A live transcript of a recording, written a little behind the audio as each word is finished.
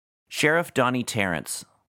Sheriff Donnie Terrence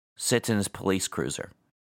sits in his police cruiser.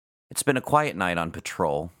 It's been a quiet night on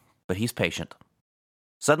patrol, but he's patient.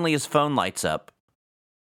 Suddenly his phone lights up.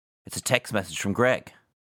 It's a text message from Greg.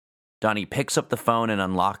 Donnie picks up the phone and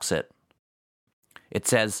unlocks it. It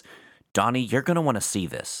says, "Donnie, you're going to want to see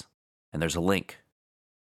this." And there's a link.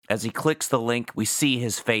 As he clicks the link, we see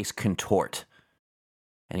his face contort.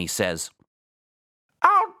 And he says,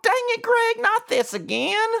 "Oh, dang it, Greg, not this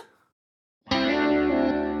again."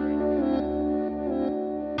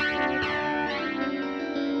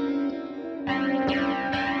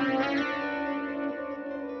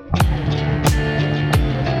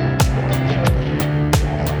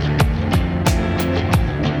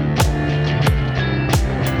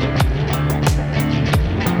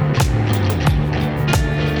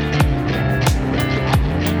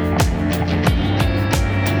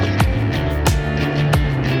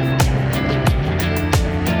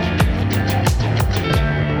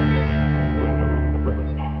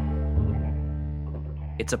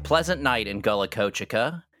 It's a pleasant night in Gullah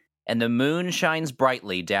Kochika, and the moon shines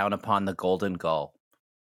brightly down upon the Golden Gull.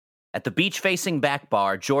 At the beach-facing back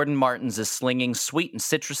bar, Jordan Martins is slinging sweet and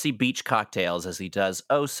citrusy beach cocktails as he does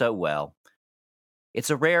oh so well. It's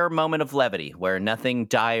a rare moment of levity where nothing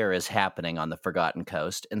dire is happening on the Forgotten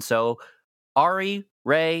Coast, and so Ari,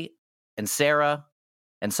 Ray, and Sarah,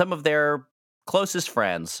 and some of their closest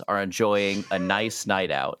friends are enjoying a nice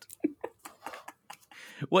night out.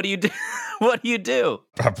 What do you do? What do you do?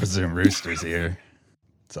 I presume Rooster's here.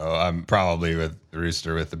 So I'm probably with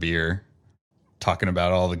Rooster with the beer, talking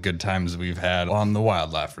about all the good times we've had on the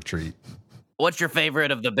wildlife retreat. What's your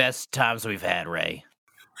favorite of the best times we've had, Ray?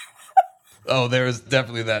 Oh, there was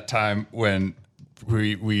definitely that time when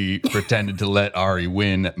we pretended to let Ari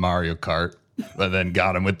win at Mario Kart, but then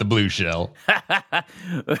got him with the blue shell.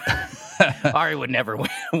 Ari would never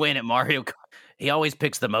win at Mario Kart. He always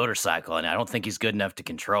picks the motorcycle, and I don't think he's good enough to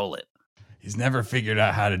control it. He's never figured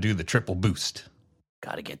out how to do the triple boost.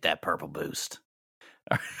 Got to get that purple boost.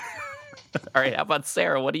 All right, how about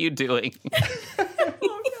Sarah? What are you doing? Oh,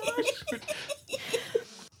 gosh.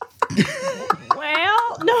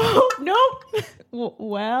 Well, no.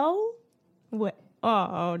 Well,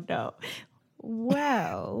 oh, no.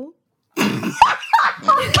 Well. You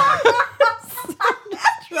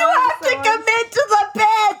have to commit to the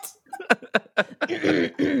bit.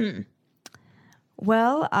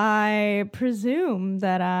 Well, I presume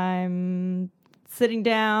that I'm sitting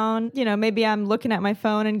down, maybe I'm looking at my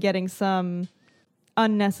phone and getting some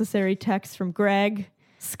unnecessary text from Greg,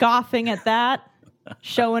 scoffing at that,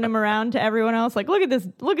 showing him around to everyone else, like, look at this,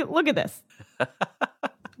 look at this.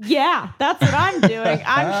 Yeah, that's what I'm doing.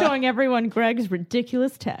 I'm showing everyone Greg's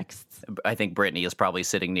ridiculous texts. I think Brittany is probably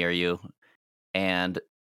sitting near you, and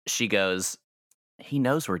she goes, "He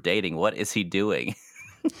knows we're dating. What is he doing?"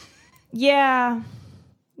 Yeah,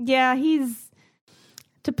 he's,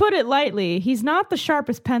 to put it lightly, he's not the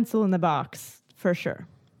sharpest pencil in the box, for sure.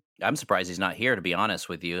 I'm surprised he's not here, to be honest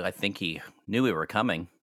with you. I think he knew we were coming.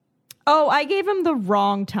 Oh, I gave him the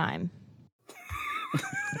wrong time.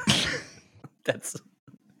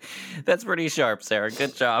 That's pretty sharp, Sarah.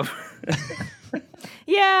 Good job.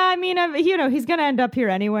 Yeah, I mean, he's going to end up here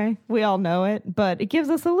anyway. We all know it, but it gives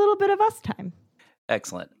us a little bit of us time.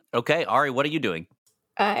 Excellent. Okay, Ari, what are you doing?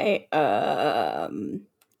 I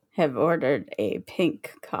have ordered a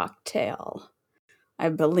pink cocktail. I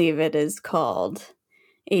believe it is called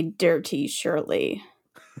a Dirty Shirley,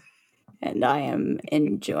 and I am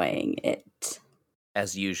enjoying it.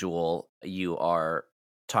 As usual, you are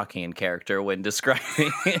talking in character when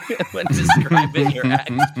describing your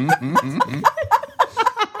act.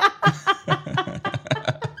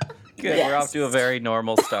 Good. Yes. We're off to a very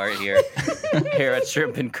normal start here at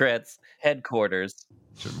Shrimp and Crits headquarters,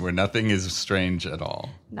 where nothing is strange at all.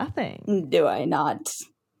 Nothing. Do I not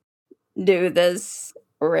do this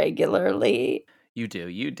regularly? You do.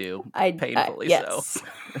 Painfully yes. So.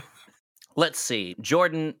 Let's see.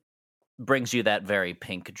 Jordan brings you that very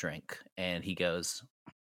pink drink, and he goes,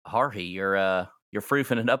 "Harhi, you're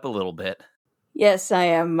froofing it up a little bit." Yes, I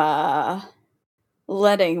am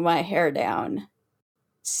letting my hair down,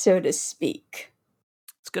 so to speak.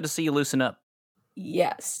 It's good to see you loosen up.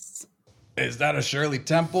 Yes. Is that a Shirley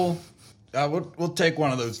Temple? We'll take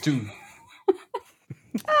one of those too.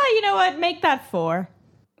 You know what? Make that 4.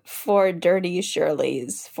 4 dirty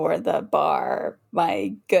Shirleys for the bar,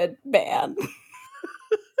 my good man.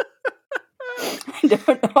 I don't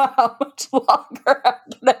know how much longer I'm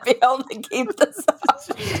going to be able to keep this up.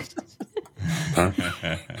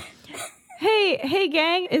 Hey,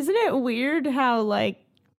 gang, isn't it weird how,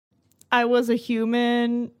 I was a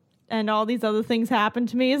human and all these other things happened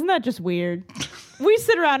to me? Isn't that just weird? We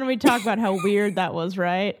sit around and we talk about how weird that was,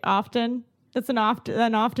 right? Often. It's an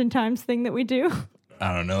oftentimes thing that we do.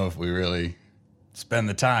 I don't know if we really spend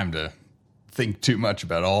the time to think too much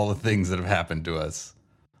about all the things that have happened to us.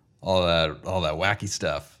 All that wacky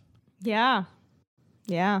stuff. Yeah.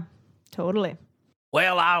 Yeah, totally.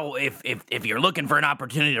 Well, if you're looking for an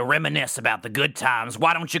opportunity to reminisce about the good times,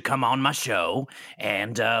 why don't you come on my show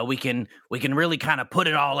and we can really kind of put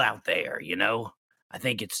it all out there, you know? I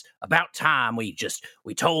think it's about time we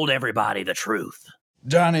told everybody the truth.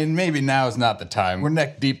 Johnny, maybe now is not the time. We're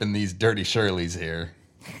neck deep in these dirty Shirleys here.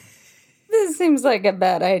 This seems like a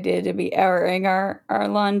bad idea to be airing our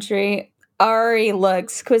laundry. Ari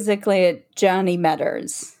looks quizzically at Johnny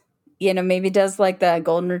Metters. You know, maybe does like the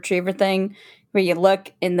golden retriever thing where you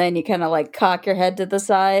look and then you kind of like cock your head to the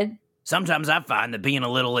side. Sometimes I find that being a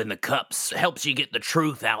little in the cups helps you get the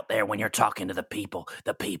truth out there when you're talking to the people.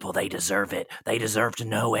 The people, they deserve it. They deserve to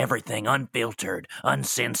know everything, unfiltered,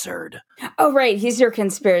 uncensored. Oh, right. He's your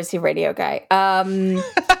conspiracy radio guy. I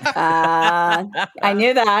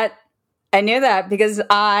knew that. I knew that because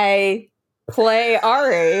I play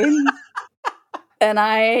Ari and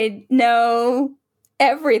I know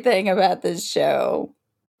everything about this show.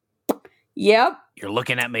 Yep. You're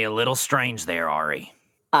looking at me a little strange there, Ari.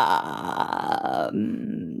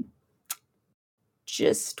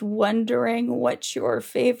 Just wondering what your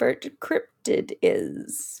favorite cryptid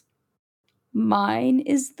is. Mine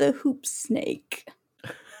is the hoop snake.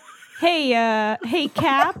 Hey,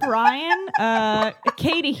 Cap, Ryan,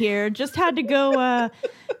 Katie here. Just had to go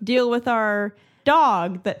deal with our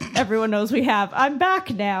dog that everyone knows we have. I'm back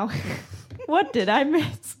now. What did I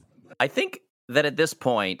miss? I think that at this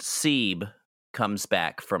point, Seb comes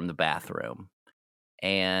back from the bathroom.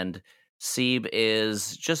 And Seb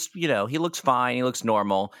is just, he looks fine. He looks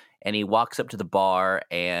normal. And he walks up to the bar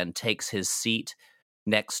and takes his seat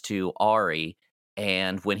next to Ari.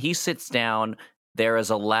 And when he sits down, there is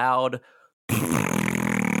a loud...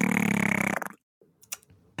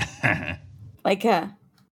 like a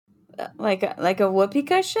whoopee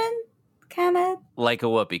cushion? Kind of? Like a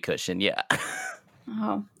whoopee cushion, yeah.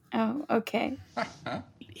 Oh, okay.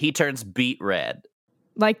 He turns beet red.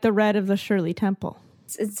 Like the red of the Shirley Temple.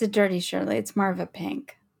 It's a dirty Shirley. It's more of a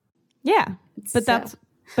pink. Yeah, but that's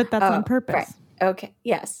on purpose. Right. Okay.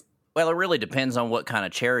 Yes. Well, it really depends on what kind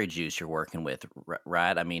of cherry juice you're working with,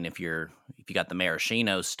 right? I mean, if you got the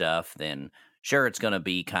maraschino stuff, then sure, it's going to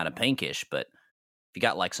be kind of pinkish. But if you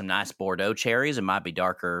got like some nice Bordeaux cherries, it might be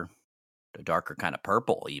darker kind of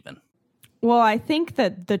purple even. Well, I think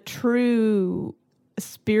that the true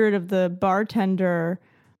spirit of the bartender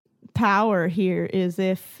power here is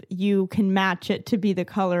if you can match it to be the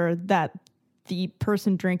color that the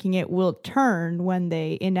person drinking it will turn when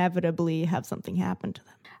they inevitably have something happen to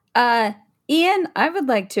them. Ian, I would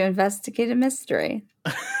like to investigate a mystery.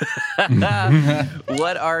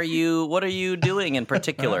 What are you doing in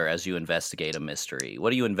particular as you investigate a mystery?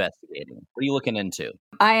 What are you investigating? What are you looking into?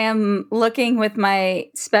 I am looking with my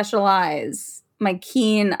special eyes, my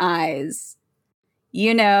keen eyes.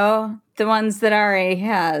 You know, the ones that Ari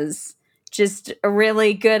has. Just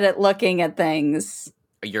really good at looking at things.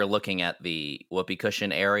 You're looking at the whoopee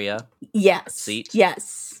cushion area? Yes. Seat?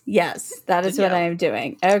 Yes. That is what I am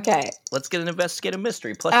doing. Okay. Let's get an investigative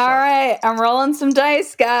mystery. Plus All sharp. right. I'm rolling some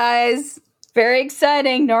dice, guys. Very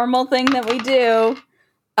exciting. Normal thing that we do.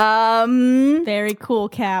 Very cool,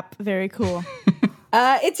 Cap. Very cool.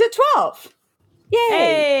 It's a 12.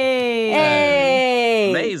 Yay. Hey.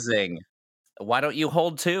 Amazing. Why don't you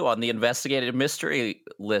hold 2 on the investigative mystery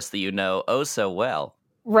list that you know oh so well?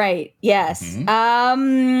 Right. Yes.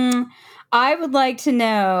 Mm-hmm. I would like to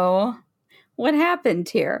know what happened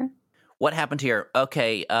here. What happened here?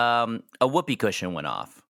 Okay, a whoopee cushion went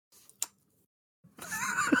off.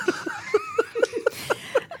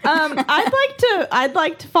 I'd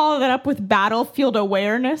like to follow that up with battlefield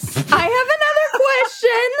awareness. I have another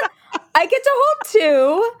question. I get to hold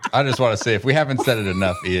 2. I just want to say, if we haven't said it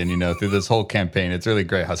enough, Ian, through this whole campaign, it's really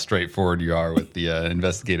great how straightforward you are with the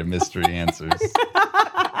investigative mystery answers.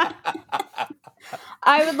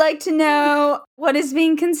 I would like to know what is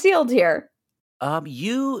being concealed here.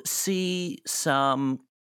 You see some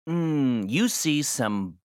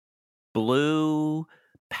blue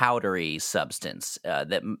powdery substance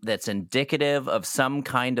that's indicative of some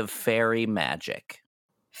kind of fairy magic.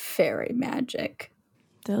 Fairy magic.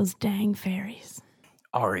 Those dang fairies.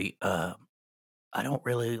 Ari, I don't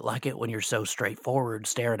really like it when you're so straightforward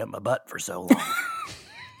staring at my butt for so long.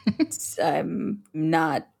 I'm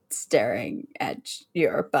not staring at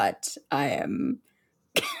your butt. I am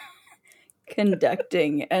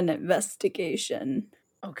conducting an investigation.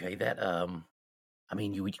 Okay, that, I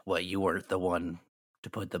mean, you were the one to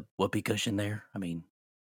put the whoopee cushion there? I mean,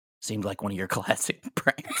 seemed like one of your classic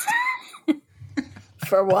pranks.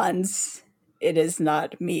 For once, it is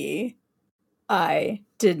not me. I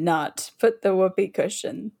did not put the whoopee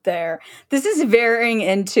cushion there. This is veering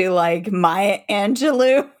into like Maya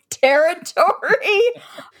Angelou territory.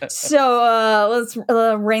 So let's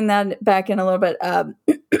rein that back in a little bit.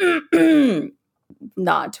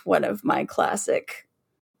 Not one of my classic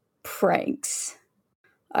pranks.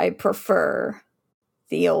 I prefer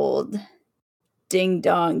the old ding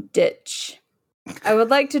dong ditch. I would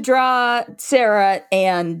like to draw Sarah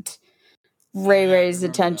and Ray Ray's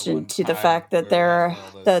attention to the fact that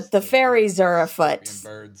the fairies are afoot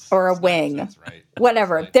or a wing.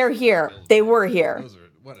 Whatever. They're here. They were here.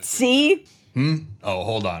 See? Oh,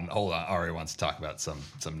 hold on. Ari wants to talk about some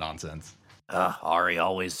nonsense. Ari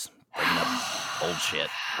always bringing up old shit.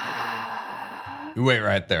 You wait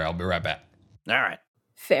right there. I'll be right back. All right.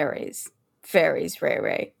 Fairies. Fairies, Ray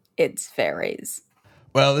Ray. It's fairies.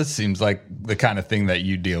 Well, this seems like the kind of thing that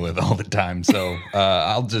you deal with all the time. So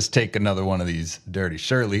I'll just take another one of these Dirty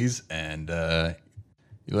Shirleys, and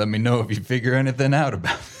you let me know if you figure anything out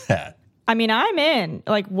about that. I mean, I'm in.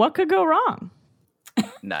 Like, what could go wrong?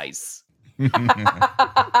 Nice.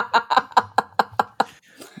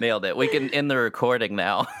 Nailed it. We can end the recording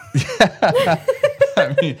now.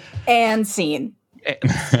 I mean, And scene.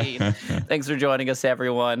 And scene. Thanks for joining us,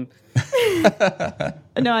 everyone.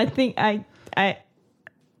 No, I think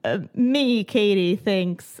Katie,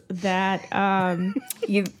 thinks that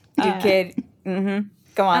You kid. Mm-hmm.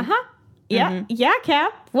 Go on. yeah, yeah,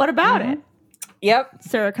 Cap. What about it? Yep.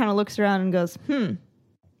 Sarah kind of looks around and goes,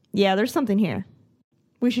 yeah, there's something here.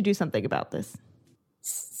 We should do something about this.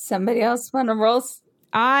 Somebody else want to roll?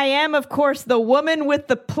 I am, of course, the woman with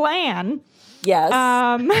the plan. Yes.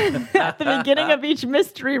 At the beginning of each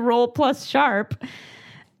mystery roll plus sharp,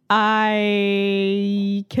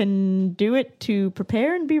 I can do it to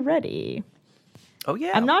prepare and be ready. Oh,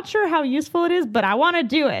 yeah. I'm not sure how useful it is, but I want to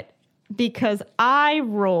do it because I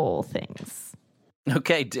roll things.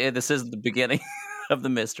 Okay, this is the beginning of the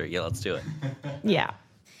mystery. Yeah, let's do it. Yeah.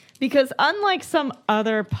 Because unlike some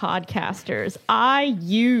other podcasters, I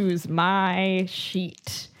use my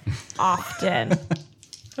sheet often.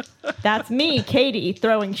 That's me, Katie,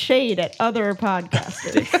 throwing shade at other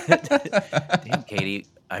podcasters. Damn, Katie,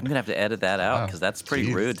 I'm going to have to edit that out because that's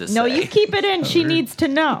pretty rude to say. No, you keep it in. She needs to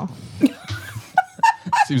know.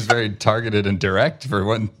 seems very targeted and direct for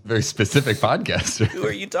one very specific podcaster. Who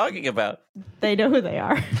are you talking about? They know who they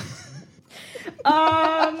are.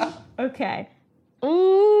 Okay.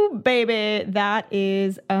 Ooh, baby, that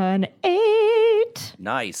is an 8.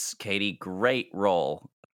 Nice, Katie. Great roll.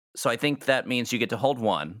 So I think that means you get to hold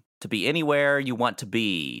 1, to be anywhere you want to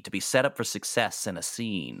be set up for success in a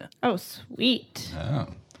scene. Oh, sweet. Oh.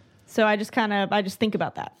 So I just think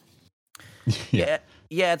about that.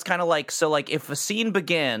 Yeah, it's kind of like, so like if a scene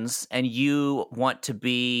begins and you want to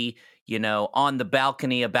be, on the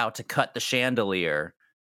balcony about to cut the chandelier,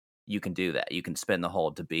 you can do that. You can spin the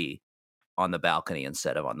hold to be on the balcony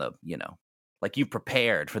instead of on the, like you've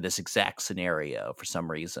prepared for this exact scenario for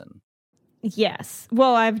some reason. Yes.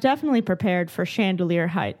 Well, I've definitely prepared for chandelier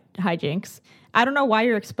hijinks. I don't know why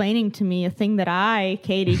you're explaining to me a thing that I,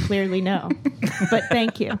 Katie, clearly know. But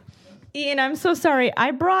thank you. Ian, I'm so sorry.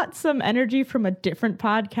 I brought some energy from a different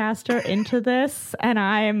podcaster into this, and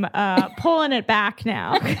I'm pulling it back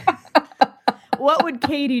now. What would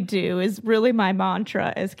Katie do is really my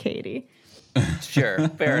mantra as Katie. Sure.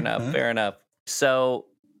 Fair enough. So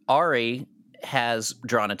Ari has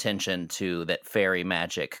drawn attention to that fairy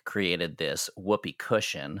magic created this whoopee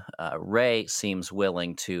cushion. Ray seems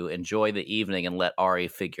willing to enjoy the evening and let Ari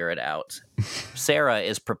figure it out. Sarah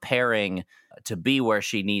is preparing to be where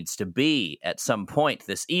she needs to be at some point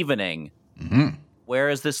this evening. Mm-hmm. Where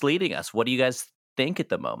is this leading us? What do you guys think at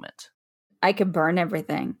the moment? I could burn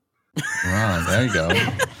everything. Wow, there you go.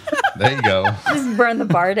 There you go. Just burn the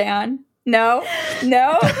bar down. No.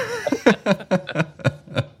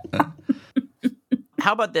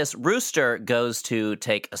 How about this? Rooster goes to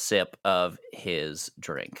take a sip of his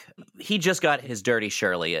drink. He just got his Dirty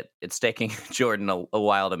Shirley. It's taking Jordan a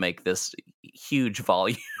while to make this huge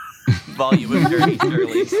volume of Dirty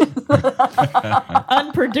Shirleys.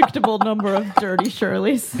 Unpredictable number of Dirty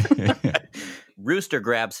Shirleys. Rooster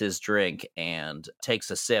grabs his drink and takes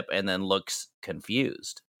a sip and then looks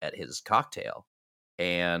confused at his cocktail.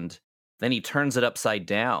 And then he turns it upside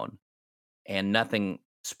down and nothing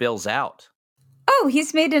spills out. Oh,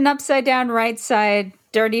 he's made an upside down right side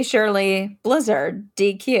Dirty Shirley Blizzard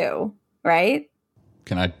DQ, right?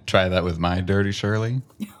 Can I try that with my Dirty Shirley?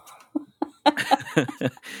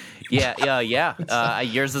 Yeah.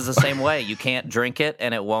 Yours is the same way. You can't drink it,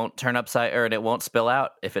 and it won't turn upside, or it won't spill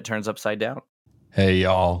out if it turns upside down. Hey,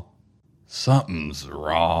 y'all. Something's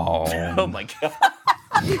wrong. Oh my god.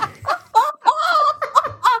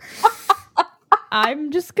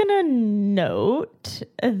 I'm just going to note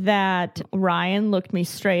that Ryan looked me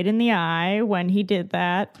straight in the eye when he did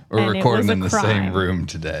that. We're recording in the crime. same room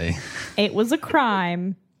today. It was a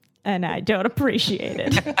crime, and I don't appreciate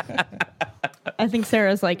it. I think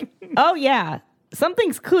Sarah's like, oh, yeah,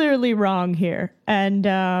 something's clearly wrong here. And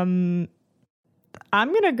I'm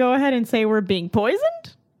going to go ahead and say we're being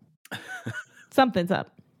poisoned. Something's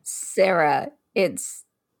up. Sarah, it's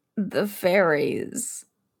the fairies.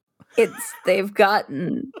 They've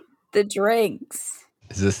gotten the drinks.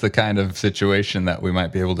 Is this the kind of situation that we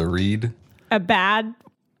might be able to read? A bad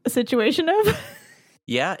situation of?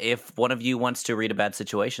 Yeah, if one of you wants to read a bad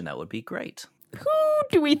situation, that would be great. Who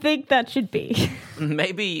do we think that should be?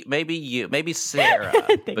 Maybe Sarah,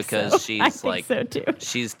 because so. she's I think so too.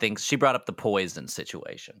 She brought up the poison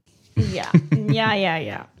situation. Yeah.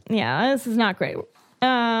 This is not great.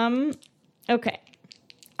 Okay.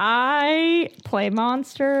 I play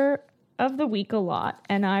Monster of the Week a lot,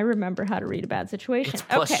 and I remember how to read a bad situation. It's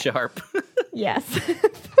plus sharp. Yes.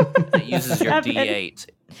 It uses your D8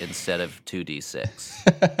 instead of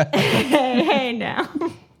 2D6. Hey now.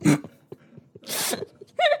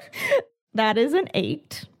 That is an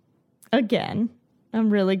 8. Again, I'm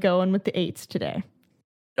really going with the 8s today.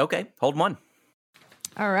 Okay, hold 1.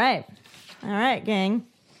 All right, gang.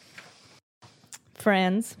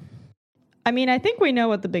 Friends. I mean, I think we know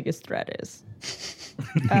what the biggest threat is.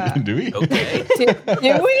 Do we? Okay. Do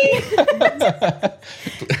we?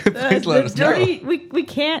 Please let us know. We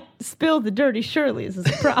can't spill the dirty Shirleys is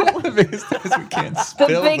a problem. The biggest threat is we can't The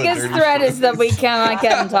spill biggest dirty threat is that we stories. cannot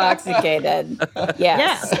get intoxicated.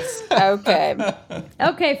 Yes. Okay.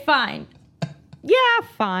 Okay, fine. Yeah,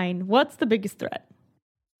 fine. What's the biggest threat?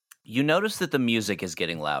 You notice that the music is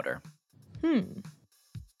getting louder.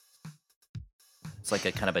 It's like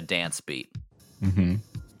a kind of a dance beat. Mm-hmm.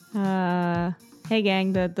 Hey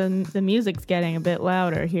gang, the music's getting a bit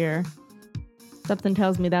louder here. Something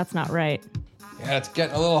tells me that's not right. Yeah, it's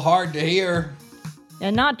getting a little hard to hear.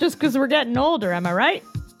 And not just because we're getting older, am I right?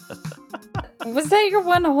 Was that your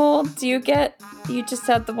one hole? You just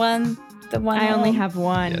had the one I hole? only have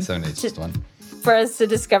one. Yeah, 7/8 just one. For us to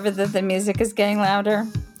discover that the music is getting louder?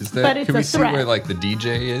 Is there, But it's can a we see threat. where like the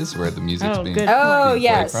DJ is, where the music's Oh, being good Oh, point.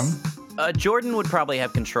 yes. played from? Jordan would probably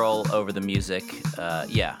have control over the music.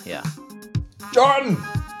 Yeah. Jordan!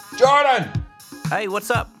 Hey, what's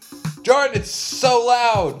up? Jordan, it's so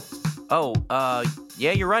loud! Oh,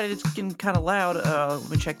 yeah, you're right. It's getting kind of loud. Let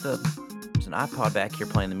me check there's an iPod back here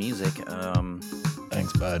playing the music.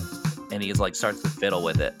 Thanks, bud. And he starts to fiddle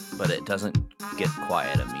with it, but it doesn't get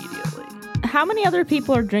quiet immediately. How many other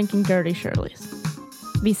people are drinking dirty Shirleys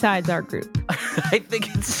besides our group? I think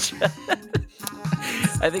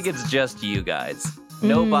it's just you guys.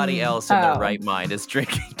 Nobody else in their right mind is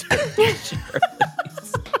drinking dirty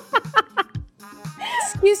Shirleys.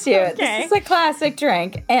 Excuse you. Okay. This is a classic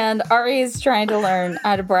drink, and Ari is trying to learn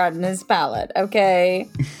how to broaden his palate, okay?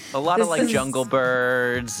 A lot of This is- Jungle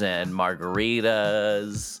Birds and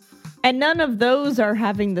margaritas. And none of those are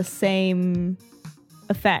having the same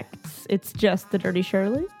effects. It's just the dirty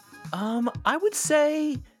Shirley. I would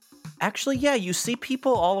say, actually, yeah, you see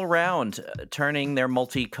people all around turning their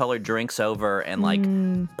multicolored drinks over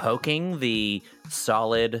and poking the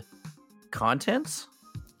solid contents.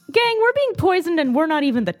 Gang, we're being poisoned and we're not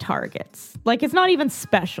even the targets. Like, it's not even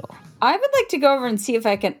special. I would like to go over and see if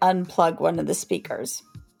I can unplug one of the speakers.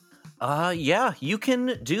 Yeah, you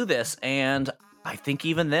can do this, and I think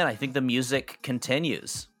even then, I think the music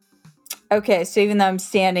continues. Okay, so even though I'm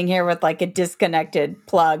standing here with like a disconnected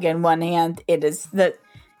plug in one hand, it's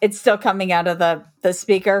still coming out of the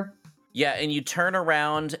speaker. Yeah, and you turn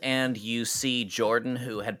around and you see Jordan,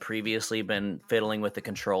 who had previously been fiddling with the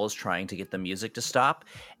controls, trying to get the music to stop.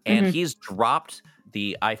 And he's dropped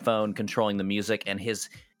the iPhone controlling the music, and his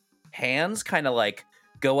hands kind of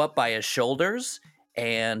go up by his shoulders,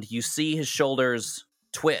 and you see his shoulders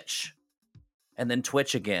twitch, and then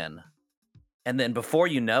twitch again. And then before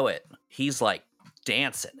you know it, he's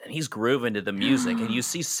dancing, and he's grooving to the music. And you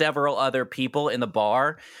see several other people in the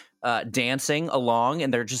bar dancing along,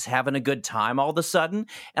 and they're just having a good time all of a sudden.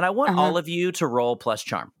 And I want all of you to roll plus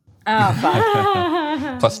charm. Oh,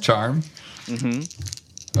 fuck. Plus charm?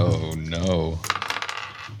 Mm-hmm. Oh, no.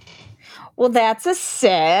 Well, that's a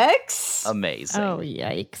 6. Amazing. Oh,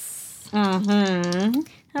 yikes. Mm-hmm.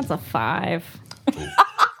 That's a 5.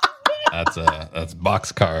 That's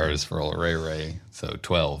boxcars for old Ray Ray. So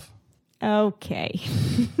 12. Okay.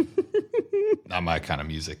 Not my kind of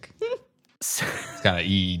music. It's kind of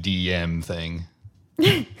EDM thing.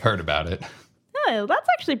 Heard about it. Oh, that's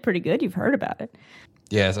actually pretty good. You've heard about it.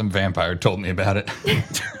 Yeah, some vampire told me about it.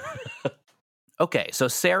 Okay, so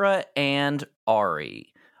Sarah and Ari.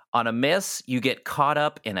 On a miss, you get caught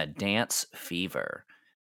up in a dance fever.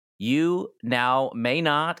 You now may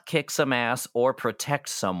not kick some ass or protect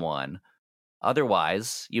someone.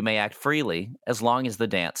 Otherwise, you may act freely as long as the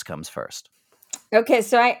dance comes first. Okay,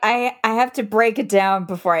 so I have to break it down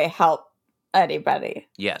before I help anybody.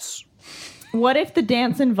 Yes. What if the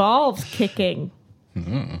dance involves kicking?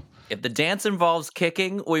 If the dance involves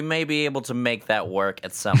kicking, we may be able to make that work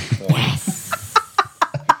at some point.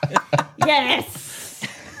 Yes.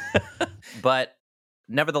 But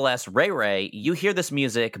nevertheless, Ray, you hear this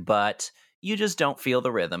music, but you just don't feel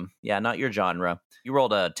the rhythm. Yeah, not your genre. You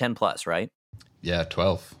rolled a 10 plus, right? Yeah,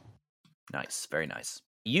 12. Nice, very nice.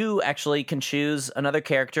 You actually can choose another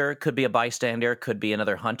character, could be a bystander, could be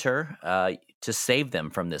another hunter, to save them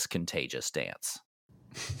from this contagious dance.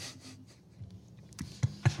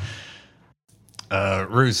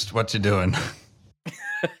 Roost, what you doing?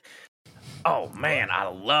 Oh, man, I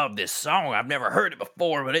love this song. I've never heard it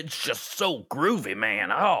before, but it's just so groovy,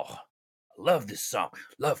 man. Oh, I love this song.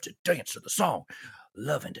 Love to dance to the song.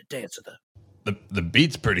 Loving to dance to The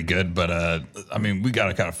beat's pretty good, but I mean, we got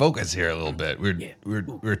to kind of focus here a little bit.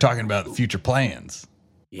 We're talking about the future plans.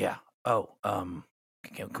 Yeah. Oh, can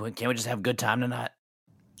we just have a good time tonight?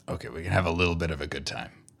 Okay, we can have a little bit of a good time.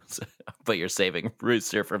 But you're saving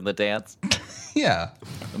Rooster from the dance? Yeah.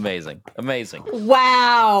 Amazing.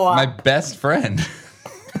 Wow. My best friend.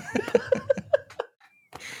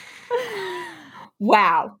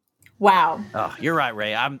 Wow. Oh, you're right,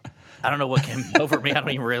 Ray. I don't know what came over me. I don't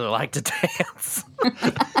even really like to dance.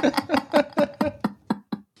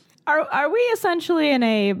 Are we essentially in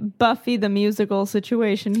a Buffy the Musical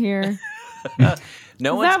situation here?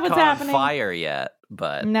 No one's caught on fire yet,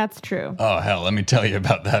 but... That's true. Oh, hell, let me tell you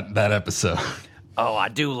about that episode. Oh, I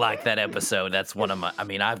do like that episode. That's one of my... I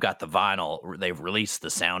mean, I've got the vinyl. They've released the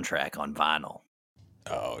soundtrack on vinyl.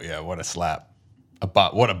 Oh, yeah, what a slap. A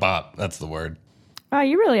bop. What a bop. That's the word. Wow,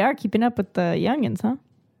 you really are keeping up with the youngins, huh?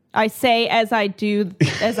 I say as I do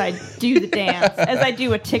the dance, as I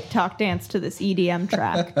do a TikTok dance to this EDM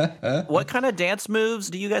track. What kind of dance moves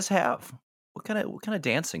do you guys have? What kind of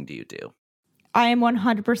dancing do you do? I am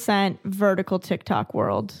 100% vertical TikTok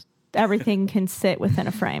world. Everything can sit within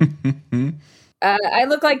a frame. I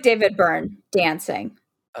look like David Byrne dancing.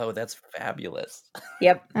 Oh, that's fabulous.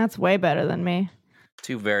 Yep. That's way better than me.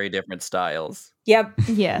 Two very different styles. Yep.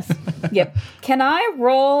 Yes. Yep. Can I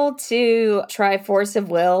roll to try force of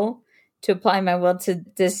will to apply my will to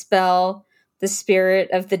dispel the spirit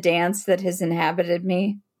of the dance that has inhabited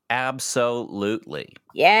me? Absolutely.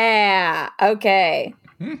 Yeah. Okay.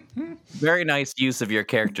 Very nice use of your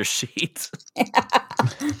character sheet.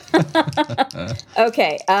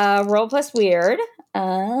 Okay. Roll plus weird.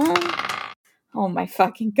 Oh my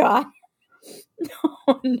fucking god.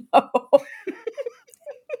 Oh no.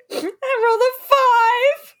 I rolled a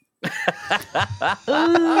 5.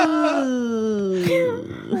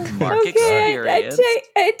 Mark Okay, experience.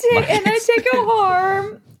 I take a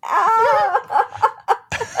harm.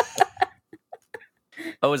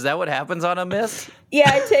 Oh, is that what happens on a miss?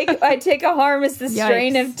 Yeah, I take a harm as the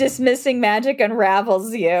strain Yikes. of dismissing magic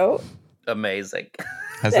unravels you. Amazing.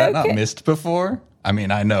 Has that not missed before? I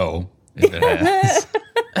mean, I know if it has.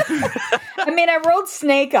 I mean, I rolled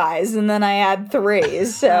snake eyes and then I had 3,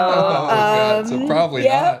 so God, so probably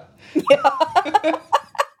yeah. not.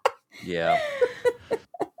 Yeah.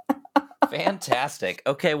 Fantastic.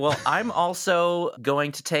 Okay, well, I'm also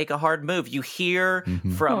going to take a hard move. You hear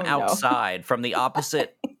from Oh, no. outside, from the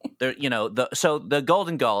opposite, the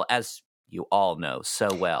Golden Gull, as you all know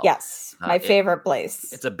so well. Yes, my favorite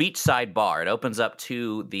place. It's a beachside bar. It opens up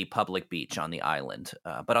to the public beach on the island.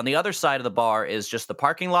 But on the other side of the bar is just the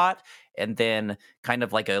parking lot and then kind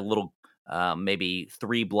of like a little maybe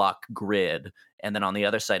 3-block grid. And then on the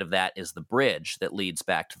other side of that is the bridge that leads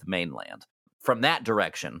back to the mainland. From that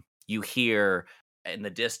direction, you hear in the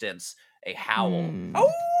distance a howl.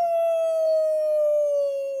 Oh!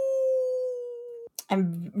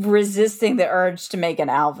 I'm resisting the urge to make an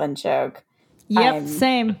Alvin joke. Yep,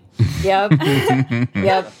 same. Yep.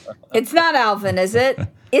 Yep. It's not Alvin, is it?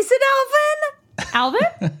 Is it Alvin?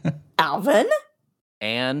 Alvin? Alvin?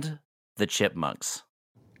 And the chipmunks.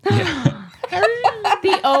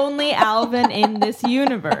 The only Alvin in this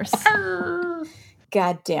universe.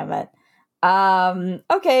 God damn it.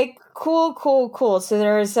 Okay, cool. So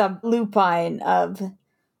there is a lupine of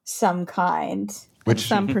some kind. Which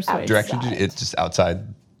Some persuasion. direction? It's just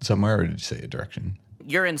outside somewhere, or did you say a direction?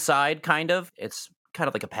 You're inside, kind of. It's kind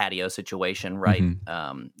of like a patio situation, right?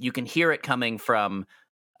 You can hear it coming from,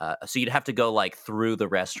 so you'd have to go like through the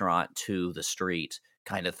restaurant to the street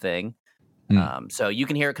kind of thing. So you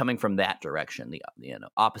can hear it coming from that direction, the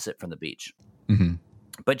opposite from the beach.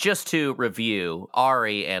 But just to review,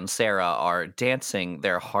 Ari and Sarah are dancing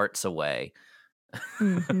their hearts away.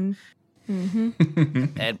 And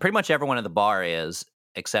pretty much everyone at the bar is,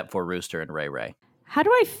 except for Rooster and Ray Ray. How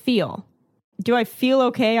do I feel? Do I feel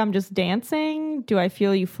okay? I'm just dancing? Do I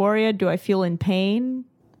feel euphoria? Do I feel in pain?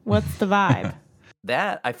 What's the vibe?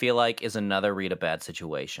 That, I feel like, is another read a bad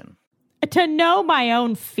situation. To know my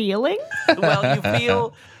own feelings? Well, you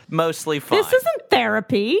feel mostly fine. This isn't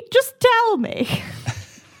therapy. Just tell me.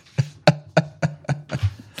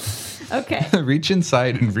 Okay. Reach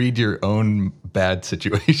inside and read your own bad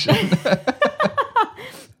situation.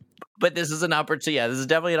 But this is an opportunity. Yeah, this is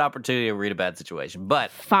definitely an opportunity to read a bad situation.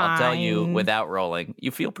 But I'll tell you, without rolling,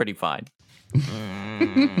 you feel pretty fine.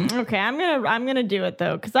 Okay, I'm gonna do it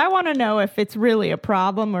though, because I want to know if it's really a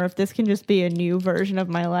problem or if this can just be a new version of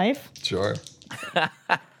my life. Sure.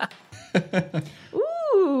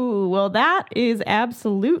 Ooh, well, that is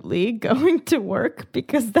absolutely going to work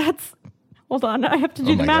because that's. Hold on, I have to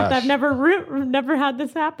do the math. Gosh. I've never had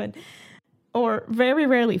this happen, or very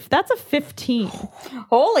rarely. That's a 15.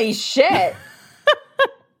 Holy shit.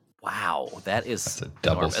 Wow, that's a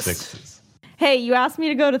double enormous. sixes. Hey, you asked me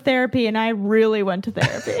to go to therapy, and I really went to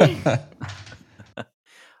therapy.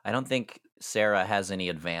 I don't think Sarah has any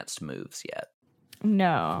advanced moves yet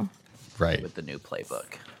No, Right. with the new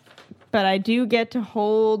playbook. but I do get to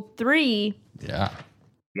hold 3. Yeah.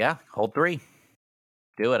 Yeah, hold 3.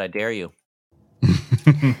 Do it, I dare you.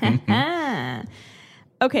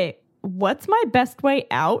 Okay, what's my best way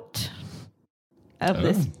out of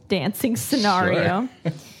this dancing scenario?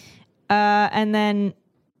 And then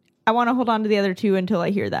I want to hold on to the other 2 until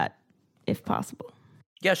I hear that, if possible.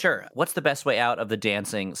 Yeah, sure. What's the best way out of the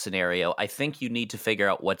dancing scenario? I think you need to figure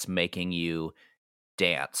out what's making you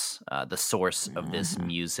dance, the source of this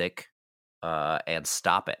music, and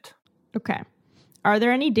stop it. Okay. Are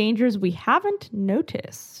there any dangers we haven't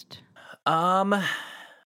noticed?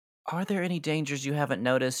 Are there any dangers you haven't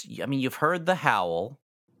noticed? I mean, you've heard the howl.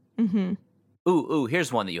 Mm-hmm. Ooh,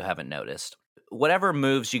 here's one that you haven't noticed. Whatever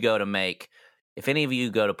moves you go to make, if any of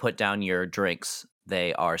you go to put down your drinks,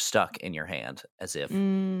 they are stuck in your hand as if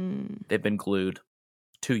they've been glued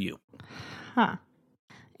to you. Huh.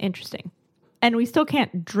 Interesting. And we still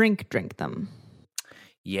can't drink them.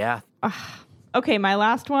 Yeah, Okay, my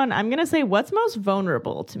last one. I'm going to say what's most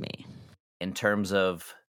vulnerable to me? in terms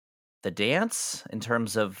of the dance, in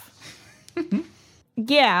terms of...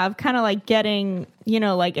 Yeah, of kind of like getting,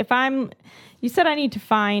 like if you said I need to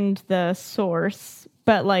find the source,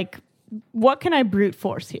 but like, what can I brute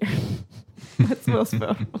force here? What's most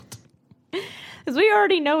vulnerable? Because we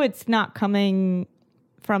already know it's not coming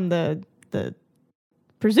from the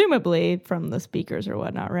presumably from the speakers or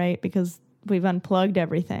whatnot, right? Because we've unplugged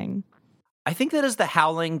everything. I think that as the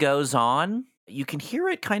howling goes on, you can hear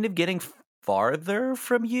it kind of getting farther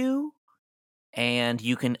from you, and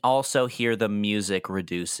you can also hear the music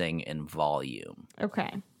reducing in volume.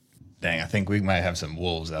 Okay. Dang, I think we might have some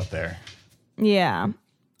wolves out there. Yeah.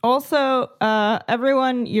 Also,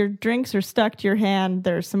 everyone, your drinks are stuck to your hand.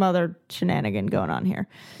 There's some other shenanigan going on here.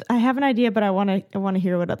 I have an idea, but I want to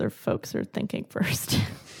hear what other folks are thinking first.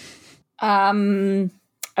 I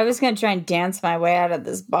was going to try and dance my way out of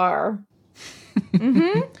this bar.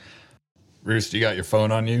 Roost, you got your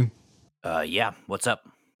phone on you? Yeah, what's up?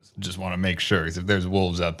 Just want to make sure, because if there's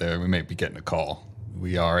wolves out there, we may be getting a call.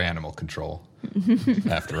 We are animal control,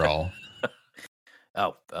 after all.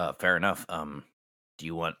 Oh, fair enough. Do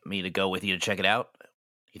you want me to go with you to check it out?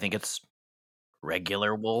 You think it's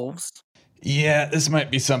regular wolves? Yeah, this might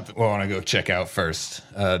be something we want to go check out first.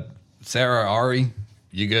 Sarah, Ari,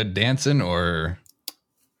 you good dancing, or?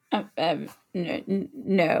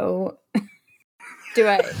 No. Do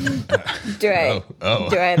I Oh.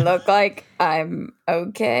 do I look like I'm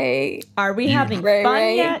okay? Are we having Ray fun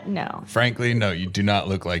Ray? yet? No. Frankly, no, you do not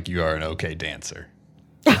look like you are an okay dancer.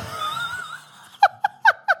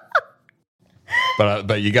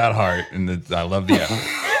 But you got heart, and I love the effort.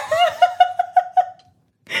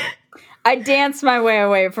 I danced my way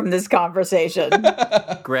away from this conversation.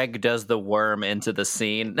 Greg does the worm into the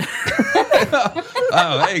scene.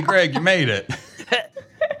 Oh, hey, Greg, you made it.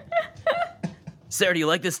 Sarah, do you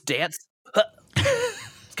like this dance?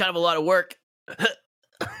 It's kind of a lot of work.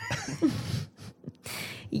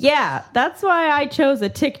 Yeah, that's why I chose a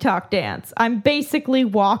TikTok dance. I'm basically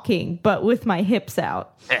walking, but with my hips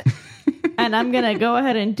out. And I'm going to go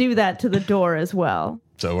ahead and do that to the door as well.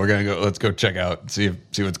 So we're gonna go. Let's go check out, see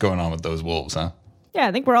what's going on with those wolves, huh? Yeah,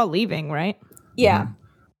 I think we're all leaving, right? Yeah.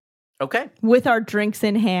 Okay. With our drinks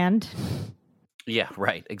in hand. Yeah,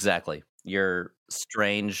 right. Exactly. Your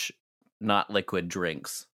strange, not liquid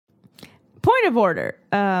drinks. Point of order.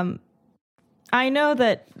 I know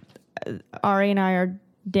that Ari and I are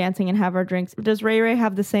dancing and have our drinks. Does Ray Ray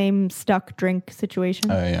have the same stuck drink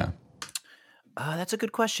situation? Yeah. That's a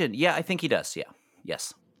good question. Yeah, I think he does. Yeah.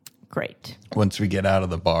 Yes. Great. Once we get out of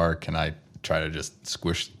the bar, can I try to just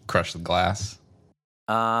crush the glass?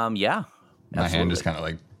 Yeah. My hand just kind of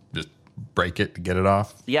like just break it to get it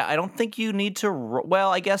off. Yeah, I don't think you need to.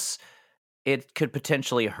 Well, I guess it could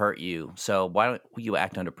potentially hurt you. So why don't you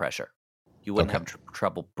act under pressure? You wouldn't have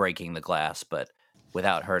trouble breaking the glass, but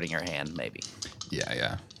without hurting your hand, maybe.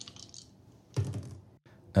 Yeah.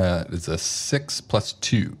 It's a 6 +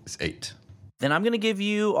 2 is 8. Then I'm going to give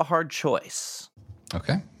you a hard choice.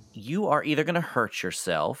 Okay. You are either going to hurt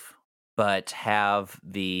yourself, but have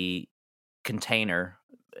the container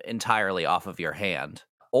entirely off of your hand,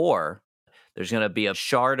 or there's going to be a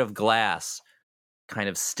shard of glass kind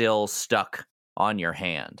of still stuck on your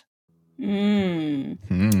hand. The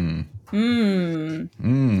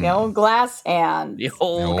old glass hand. The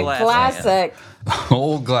old glass Classic.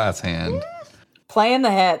 Old glass hand. Playing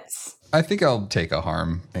the hits. I think I'll take a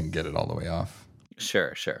harm and get it all the way off.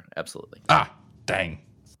 Sure, absolutely. Ah, dang.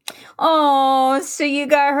 Oh, so you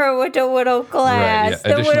got her with the little glass. Right, yeah.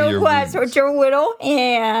 The Additionally, little your glass wounds. with your little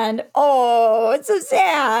hand. Oh, it's so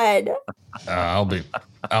sad. I'll be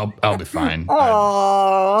fine.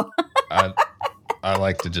 Oh. I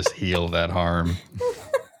like to just heal that harm.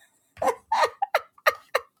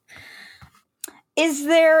 Is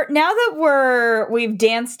there, now that we've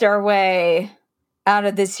danced our way out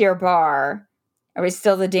of this here bar, are we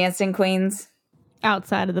still the dancing queens?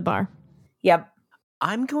 Outside of the bar. Yep.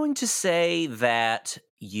 I'm going to say that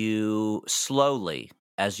you slowly,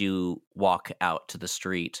 as you walk out to the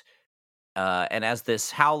street, and as this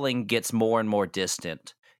howling gets more and more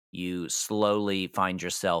distant, you slowly find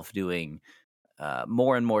yourself doing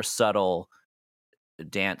more and more subtle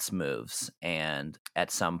dance moves. And at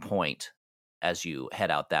some point, as you head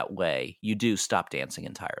out that way, you do stop dancing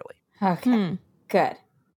entirely. Okay. Good.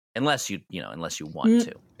 Unless you want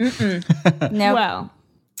to. No. Well,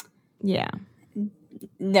 yeah.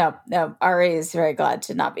 No. Ari is very glad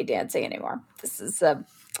to not be dancing anymore. This is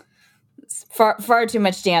it's far too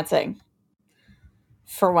much dancing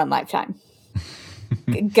for one lifetime.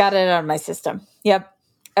 Got it out of my system. Yep.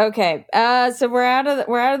 Okay. So we're out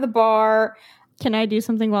of the bar. Can I do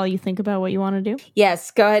something while you think about what you want to do? Yes,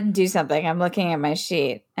 go ahead and do something. I'm looking at my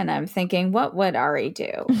sheet and I'm thinking, what would Ari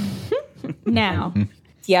do? Now,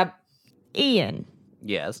 Yep. Ian.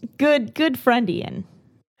 Yes. Good friend Ian.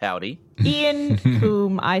 Howdy. Ian,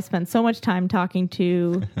 whom I spent so much time talking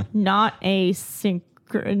to, not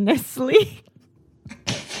asynchronously.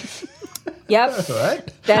 Yep.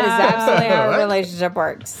 What? That is absolutely how our relationship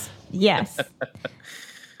works. Yes.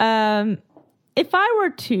 If I were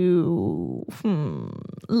to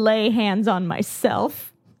lay hands on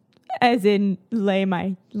myself, as in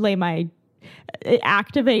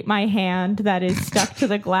activate my hand that is stuck to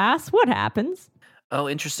the glass, what happens? Oh,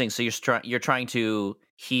 interesting. So you're trying to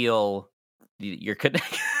heal your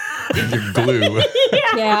connection. Your glue.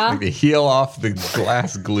 Yeah. Like to heal off the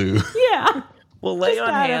glass glue. Yeah. Well, lay Just on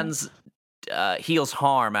out of- hands heals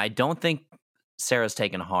harm. I don't think Sarah's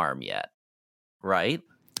taken harm yet, right?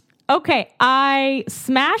 Okay, I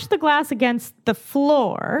smash the glass against the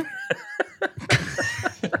floor,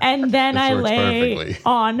 and then This I works lay perfectly.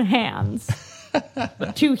 on hands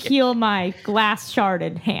to heal my glass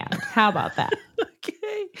sharded hand. How about that?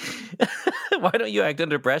 Okay. Why don't you act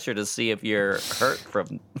under pressure to see if you're hurt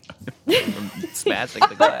from smashing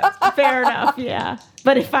the glass? Fair enough, yeah.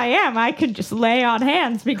 But if I am, I could just lay on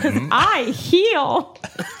hands because I heal.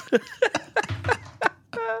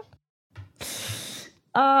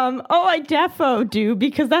 I defo do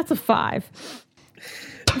because that's a 5.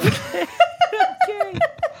 Okay.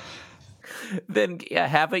 Then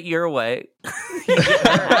have it your way.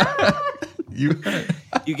 You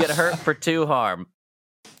You get hurt for 2 harm.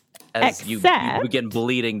 As you Except- begin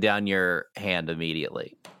bleeding down your hand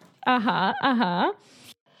immediately. Now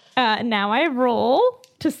I roll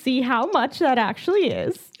to see how much that actually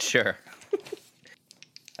is. Sure.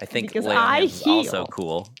 I think Because lay on I hands is also heal.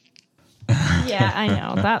 cool. Yeah, I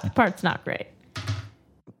know. That part's not great.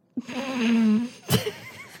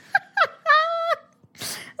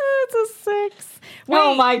 It's a 6.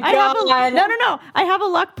 Oh my I have a- God. No. I have a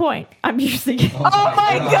luck point. I'm using it. Oh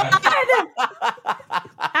my God.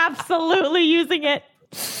 Absolutely using it.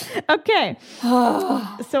 Okay.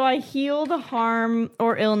 So I heal the harm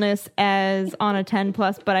or illness as on a 10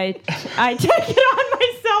 plus, but I take it on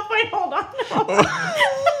myself. Wait, hold on.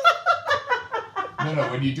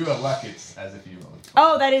 No, when you do a luck, it's as if you roll.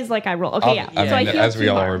 Oh, that is like I roll. Okay, yeah. I So I mean, heal as we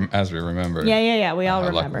 2 all harm. as we remember. Yeah. We all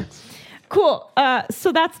luck remember. works. Cool.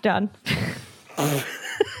 So that's done.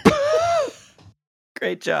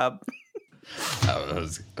 Great job. I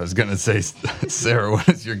was gonna say, Sarah, what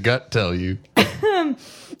does your gut tell you?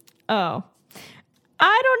 Oh,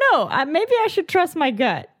 I don't know. Maybe I should trust my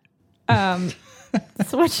gut.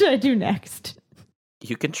 So what should I do next?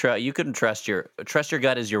 You can trust your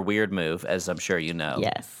gut is your weird move, as I'm sure you know.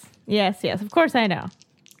 Yes. Of course I know.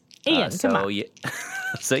 Ian, come on.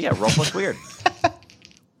 So yeah, roll plus weird.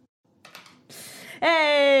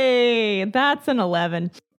 Hey, that's an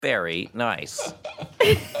 11. Very nice.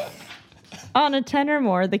 On a 10 or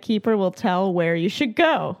more, the keeper will tell where you should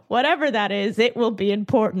go. Whatever that is, it will be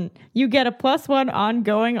important. You get a +1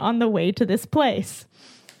 ongoing on the way to this place.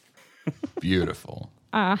 Beautiful.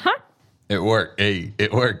 Uh-huh. It worked. Hey,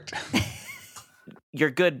 it worked.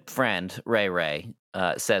 Your good friend, Ray,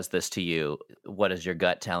 says this to you. What is your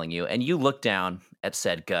gut telling you? And you look down at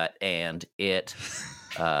said gut, and it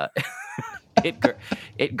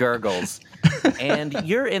it gurgles. And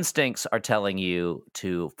your instincts are telling you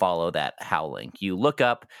to follow that howling. You look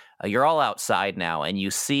up. You're all outside now, and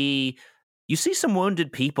you see some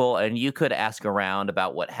wounded people, and you could ask around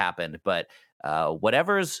about what happened. But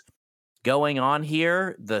whatever's going on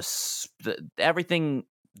here, everything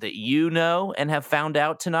that you know and have found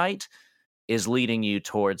out tonight is leading you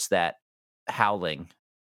towards that howling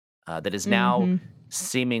that is now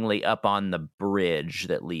seemingly up on the bridge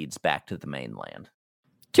that leads back to the mainland.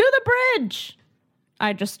 To the bridge!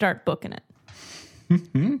 I just start booking it.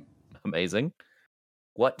 Amazing.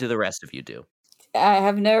 What do the rest of you do? I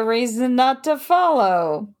have no reason not to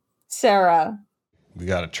follow, Sarah. We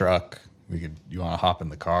got a truck. You want to hop in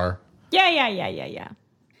the car? Yeah.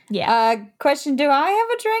 Question, do I have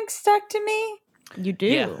a drink stuck to me? You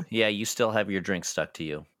do. Yeah, you still have your drink stuck to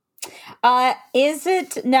you. Is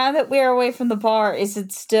it, now that we're away from the bar, is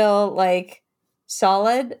it still, like,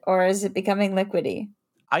 solid, or is it becoming liquidy?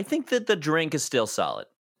 I think that the drink is still solid.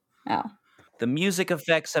 Oh. The music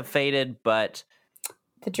effects have faded, but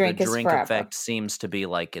The drink is forever. effect seems to be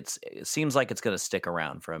like it seems like it's going to stick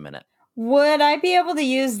around for a minute. Would I be able to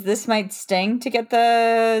use This Might Sting to get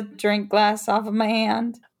the drink glass off of my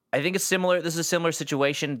hand? I think it's similar. This is a similar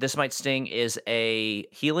situation. This Might Sting is a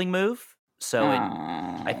healing move. So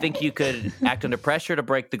I think you could act under pressure to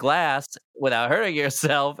break the glass without hurting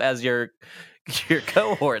yourself, as your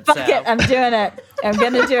cohorts Fuck have. it, I'm doing it. I'm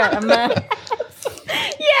going to do it. I'm going to...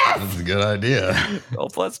 Yes! That's a good idea. Roll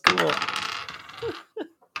plus cool.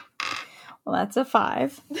 Well, that's a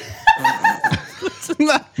 5.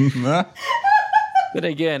 But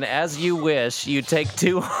again, as you wish, you take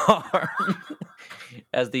 2 harm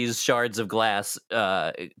as these shards of glass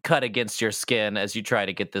cut against your skin as you try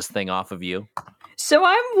to get this thing off of you. So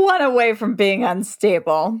I'm 1 away from being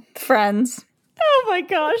unstable, friends. Oh my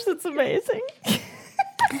gosh, that's amazing.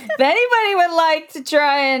 If anybody would like to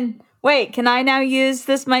try and... Wait, can I now use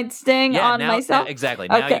This Might Sting on myself? Exactly.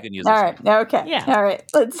 Now okay. you can use All this. right. Okay. Yeah. All right.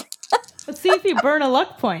 Let's see if you burn a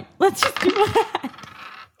luck point. Let's just do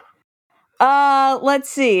that. Let's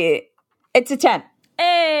see. It's a 10.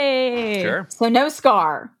 Hey! Sure. So no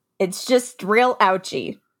scar. It's just real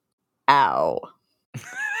ouchy. Ow.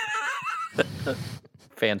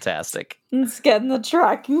 Fantastic. Let's get in the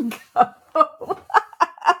truck and go.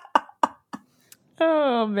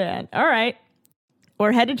 Oh, man. All right.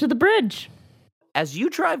 We're headed to the bridge. As you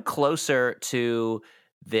drive closer to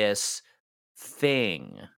this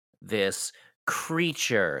thing, this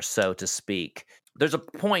creature, so to speak, there's a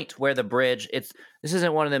point where the bridge, this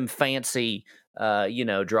isn't one of them fancy,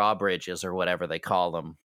 drawbridges or whatever they call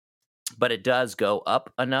them, but it does go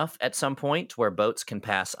up enough at some point where boats can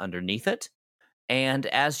pass underneath it. And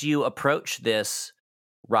as you approach this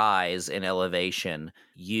rise in elevation,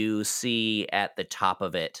 you see at the top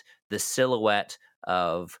of it the silhouette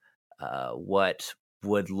of what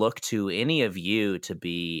would look to any of you to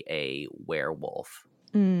be a werewolf.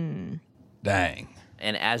 Mm. Dang.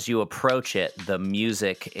 And as you approach it, the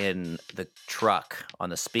music in the truck on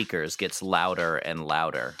the speakers gets louder and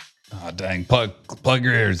louder. Oh, dang. Plug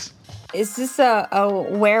your ears. Is this a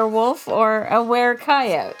werewolf or a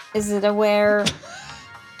were-coyote? Is it a were...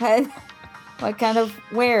 What kind of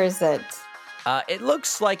were is it? It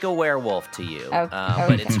looks like a werewolf to you, Okay.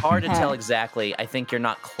 but it's hard to tell exactly. I think you're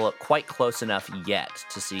not quite close enough yet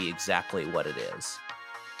to see exactly what it is.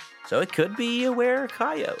 So it could be a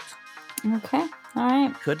were-coyote. Okay. All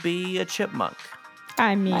right. Could be a chipmunk.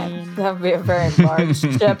 I mean, That would be a very large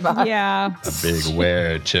chipmunk. yeah. A big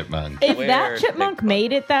were chipmunk. If Where that big chipmunk bug?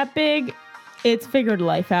 made it that big, it's figured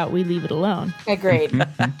life out. We leave it alone. Agreed.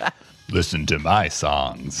 Listen to my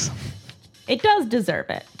songs. It does deserve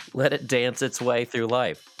it. Let it dance its way through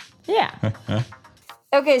life. Yeah.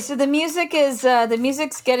 Okay, so the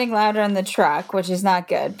music's getting louder in the truck, which is not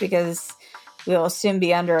good because we will soon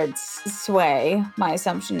be under its sway. My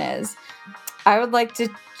assumption is, I would like to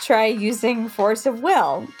try using force of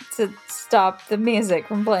will to stop the music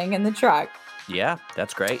from playing in the truck. Yeah,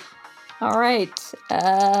 that's great. All right.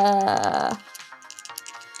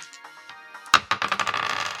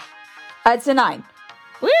 It's a 9.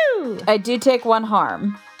 Woo! I do take 1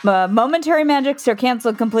 harm. Momentary magics are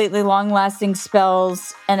canceled completely. Long-lasting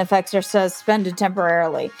spells and effects are suspended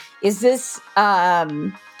temporarily. Is this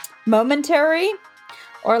momentary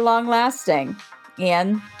or long-lasting,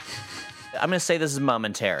 Ian? I'm going to say this is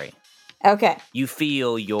momentary. Okay. You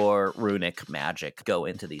feel your runic magic go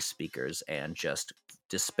into these speakers and just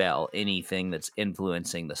dispel anything that's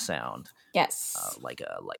influencing the sound, Yes. like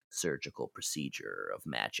a surgical procedure of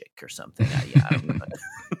magic or something. Yeah, I don't know.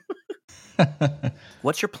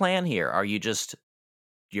 What's your plan here? Are you just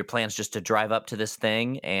your plan's just to drive up to this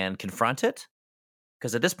thing and confront it?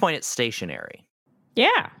 Because at this point, it's stationary.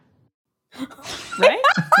 Yeah. Right?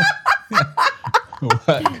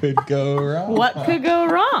 What could go wrong? What could go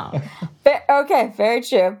wrong? Okay. Very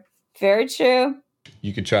true. Very true.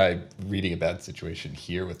 You could try reading a bad situation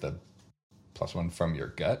here with a +1 from your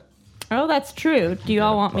gut. Oh, that's true. Do you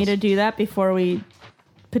all want me to do that before we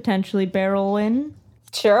potentially barrel in?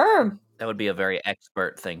 Sure. That would be a very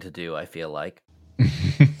expert thing to do, I feel like.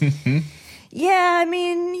 Yeah, I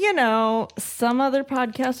mean, some other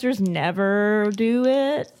podcasters never do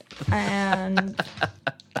it. And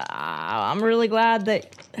I'm really glad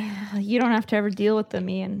that you don't have to ever deal with them,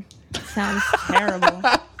 Ian. It sounds terrible.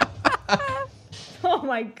 Oh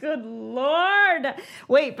my good Lord.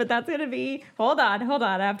 Wait, but that's going to be, hold on.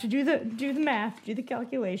 I have to do the math, do the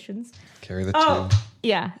calculations. Carry the Oh, 2.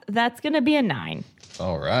 yeah, that's going to be a 9.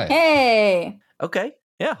 All right. Hey. Okay,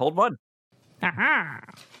 yeah, hold 1. Aha.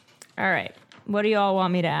 All right. What do you all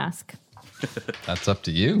want me to ask? That's up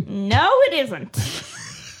to you. No, it isn't.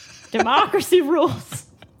 Democracy rules.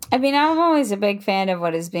 I mean, I'm always a big fan of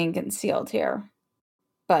what is being concealed here,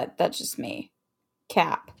 but that's just me.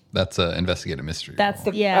 Cap. That's an investigative mystery. That's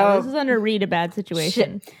roll. this is under read a bad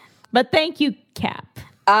situation. But thank you, Cap.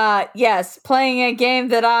 Yes, playing a game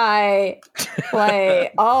that I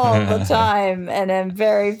play all the time and am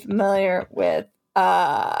very familiar with.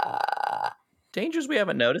 Dangers we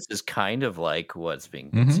haven't noticed is kind of like what's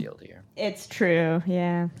being concealed here. It's true,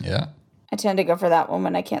 yeah. Yeah. I tend to go for that one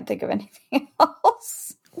when I can't think of anything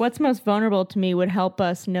else. What's most vulnerable to me would help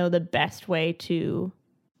us know the best way to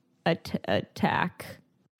attack,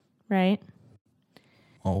 right?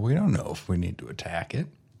 Well, we don't know if we need to attack it.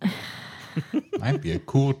 Might be a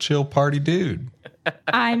cool, chill party dude.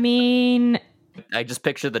 I mean, I just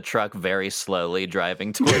picture the truck very slowly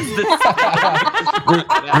driving towards this.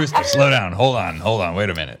 Rooster, slow down. Hold on. Wait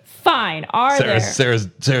a minute. fine.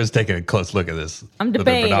 Sarah's taking a close look at this. I'm with her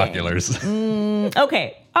debating. binoculars.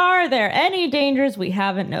 Okay, are there any dangers we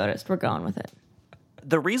haven't noticed? We're going with it.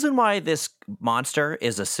 The reason why this monster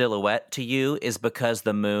is a silhouette to you is because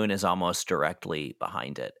the moon is almost directly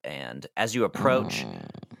behind it. And as you approach,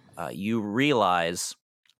 you realize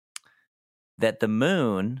that the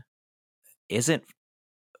moon isn't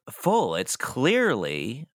full. It's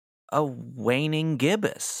clearly a waning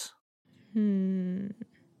gibbous. So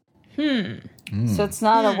it's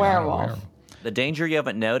not a werewolf. The danger you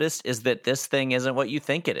haven't noticed is that this thing isn't what you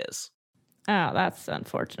think it is. Oh, that's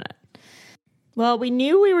unfortunate. Well, we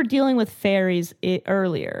knew we were dealing with fairies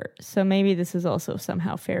earlier, so maybe this is also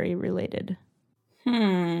somehow fairy related.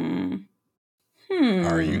 Or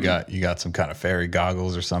you got some kind of fairy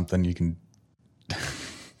goggles or something you can.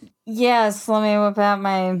 Yes, let me whip out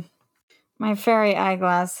my fairy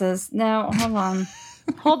eyeglasses. No, hold on.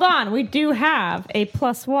 Hold on, we do have a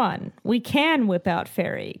 +1. We can whip out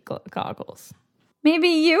fairy goggles. Maybe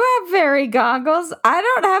you have fairy goggles. I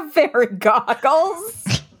don't have fairy goggles.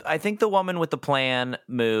 I think the woman with the plan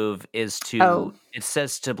move is to. It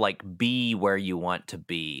says to like be where you want to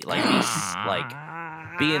be, like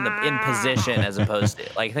be in position as opposed to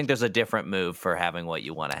like. I think there's a different move for having what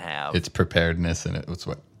you want to have. It's preparedness, and it's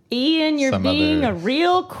what. Ian, you're being a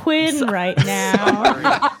real Quinn right now.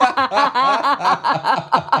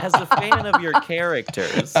 As a fan of your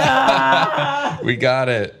characters, We got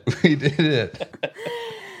it. We did it.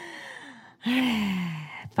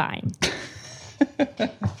 Fine.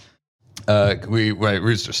 Wait,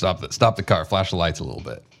 Rooster, stop the car. Flash the lights a little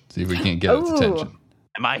bit. See if we can't get its Ooh. attention.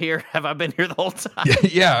 Am I here? Have I been here the whole time?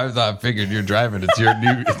 Yeah, I figured you're driving. It's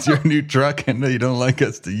your new truck, and you don't like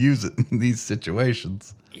us to use it in these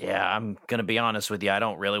situations. Yeah, I'm going to be honest with you. I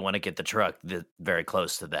don't really want to get the truck very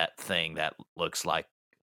close to that thing that looks like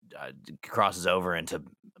crosses over into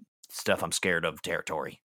stuff I'm scared of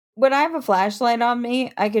territory. When I have a flashlight on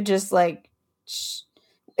me, I could just it's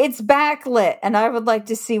backlit, and I would like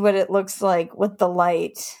to see what it looks like with the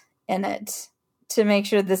light in it to make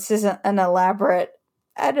sure this isn't an elaborate,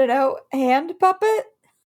 I don't know, hand puppet.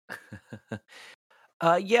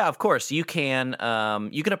 Yeah, of course you can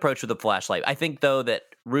approach with a flashlight. I think though that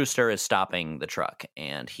Rooster is stopping the truck,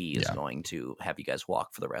 and he is going to have you guys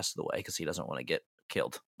walk for the rest of the way because he doesn't want to get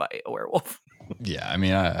killed by a werewolf. Yeah, I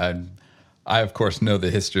mean, I of course know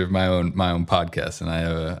the history of my own podcast, and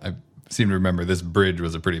I seem to remember this bridge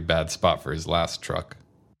was a pretty bad spot for his last truck.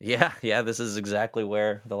 Yeah, this is exactly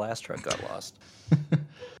where the last truck got lost.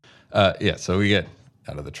 So we get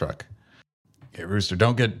out of the truck. Okay, Rooster,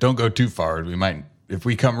 don't go too far. We might, if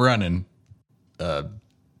we come running, do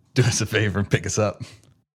us a favor and pick us up.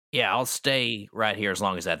 Yeah, I'll stay right here as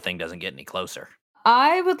long as that thing doesn't get any closer.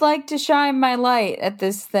 I would like to shine my light at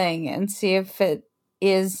this thing and see if it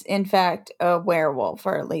is, in fact, a werewolf,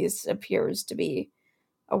 or at least appears to be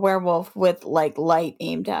a werewolf with, light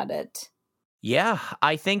aimed at it. Yeah,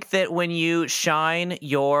 I think that when you shine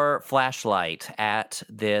your flashlight at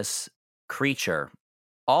this creature,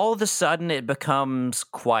 all of a sudden it becomes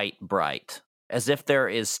quite bright, as if there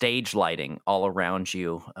is stage lighting all around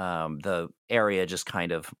you. The area just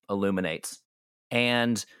kind of illuminates.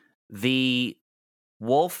 And the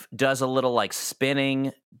wolf does a little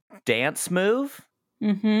spinning dance move.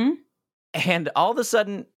 Mm-hmm. And all of a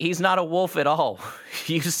sudden, he's not a wolf at all.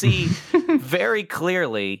 You see very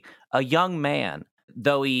clearly a young man,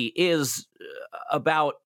 though he is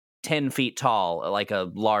about 10 feet tall, like a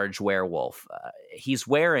large werewolf. He's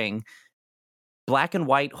wearing black and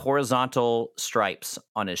white horizontal stripes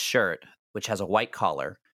on his shirt, which has a white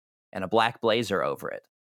collar, and a black blazer over it.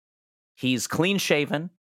 He's clean shaven.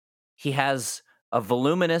 He has a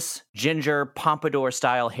voluminous ginger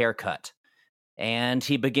pompadour-style haircut. And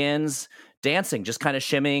he begins dancing, just kind of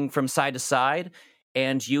shimmying from side to side.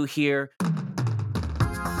 And you hear,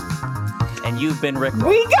 and you've been rickrolled.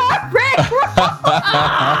 We got rickrolled!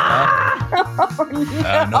 Oh, no.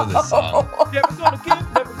 I know this song. Never gonna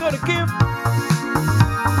give, never gonna give.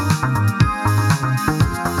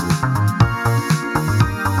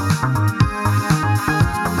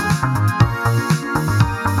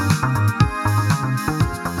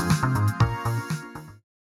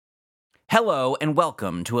 Hello and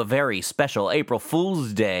welcome to a very special April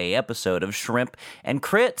Fool's Day episode of Shrimp and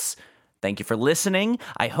Crits. Thank you for listening.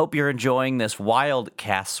 I hope you're enjoying this wild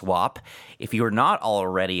cast swap. If you're not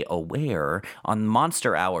already aware, on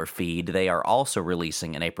Monster Hour feed, they are also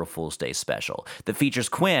releasing an April Fool's Day special that features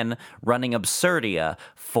Quinn running Absurdia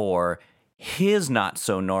for his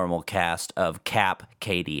not-so-normal cast of Cap,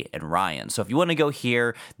 Katie, and Ryan. So if you want to go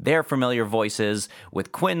hear their familiar voices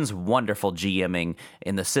with Quinn's wonderful GMing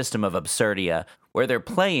in the system of Absurdia, where they're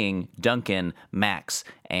playing Duncan, Max,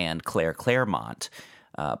 and Claire Claremont,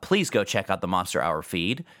 please go check out the Monster Hour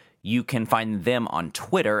feed. You can find them on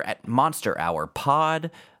Twitter at Monster Hour Pod.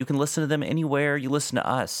 You can listen to them anywhere you listen to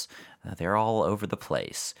us. They're all over the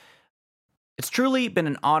place. It's truly been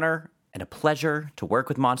an honor and a pleasure to work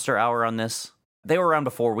with Monster Hour on this. They were around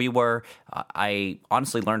before we were. I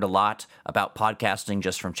honestly learned a lot about podcasting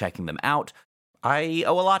just from checking them out. I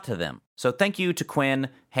owe a lot to them. So thank you to Quinn,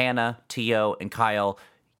 Hannah, Tio, and Kyle.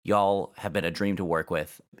 Y'all have been a dream to work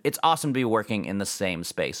with. It's awesome to be working in the same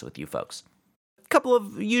space with you folks. A couple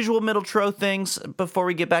of usual middle tro things before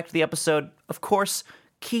we get back to the episode. Of course,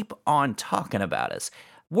 keep on talking about us.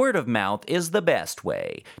 Word of mouth is the best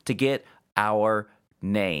way to get our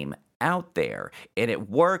name out there, and it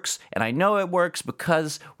works, and I know it works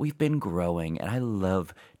because we've been growing, and I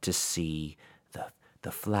love to see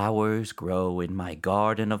the flowers grow in my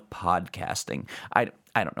garden of podcasting. I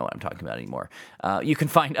don't know what I'm talking about anymore. You can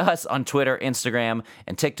find us on Twitter, Instagram,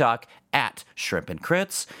 and TikTok at Shrimp and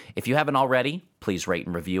Crits. If you haven't already, please rate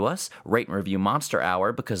and review us. Rate and review Monster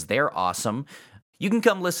Hour because they're awesome. You can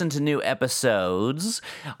come listen to new episodes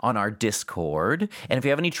on our Discord. And if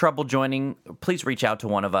you have any trouble joining, please reach out to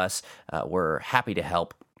one of us. We're happy to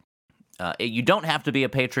help. You don't have to be a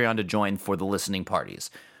Patreon to join for the listening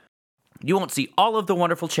parties. You won't see all of the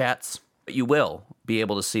wonderful chats, but you will be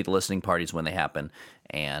able to see the listening parties when they happen.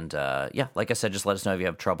 And like I said, just let us know if you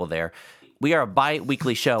have trouble there. We are a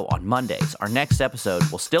bi-weekly show on Mondays. Our next episode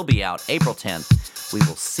will still be out April 10th. We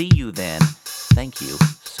will see you then. Thank you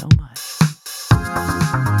so much.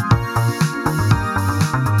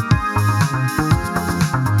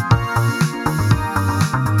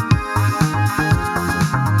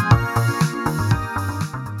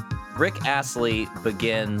 Astley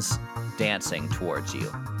begins dancing towards you.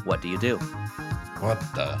 What do you do? What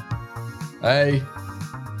the?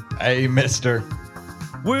 Hey, mister.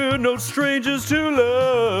 We're no strangers to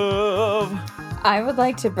love. I would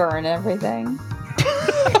like to burn everything.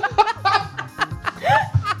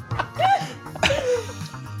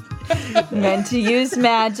 Meant to use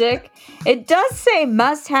magic. It does say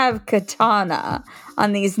must have katana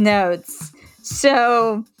on these notes.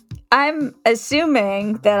 So I'm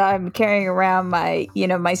assuming that I'm carrying around my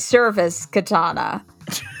service katana.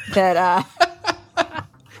 That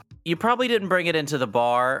You probably didn't bring it into the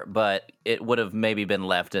bar, but it would have maybe been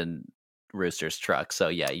left in Rooster's truck. So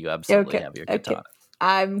yeah, you absolutely have your katana. Okay.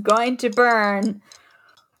 I'm going to burn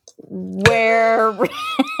where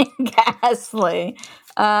Ghastly.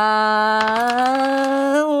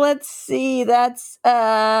 Let's see. That's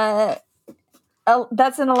an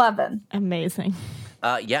 11. Amazing.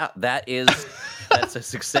 Yeah, that's a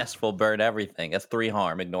successful burn everything. That's 3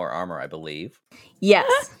 harm. Ignore armor, I believe.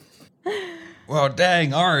 Yes. Well,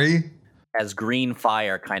 dang, Ari. As green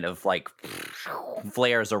fire kind of like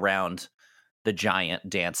flares around the giant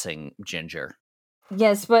dancing ginger.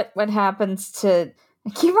 Yes, what happens to... I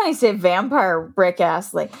keep wanting to say vampire Rick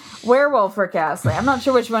Astley. Werewolf Rick Astley. I'm not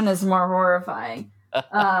sure which one is more horrifying.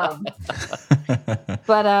 But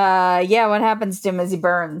yeah, what happens to him as he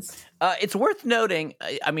burns? It's worth noting,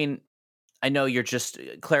 I mean, I know you're just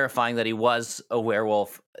clarifying that he was a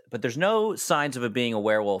werewolf, but there's no signs of it being a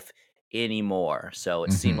werewolf anymore. So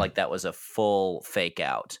it seemed like that was a full fake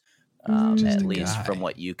out, at least from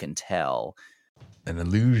what you can tell. An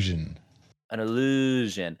illusion. An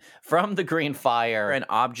illusion. From the green fire, an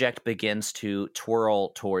object begins to twirl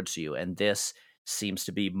towards you, and this seems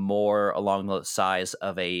to be more along the size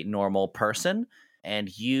of a normal person.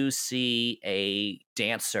 And you see a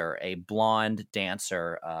dancer, a blonde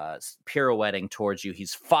dancer, pirouetting towards you.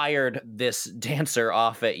 He's fired this dancer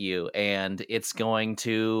off at you, and it's going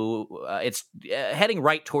to, it's heading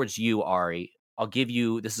right towards you, Ari.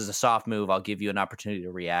 This is a soft move. I'll give you an opportunity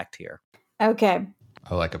to react here. Okay.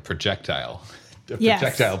 Oh, like a projectile. Yes.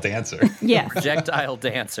 Projectile dancer. Yes. Projectile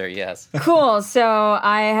dancer, yes. Cool. So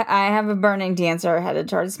I have a burning dancer headed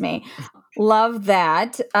towards me. Love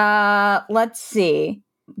that. Let's see.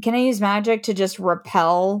 Can I use magic to just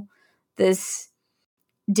repel this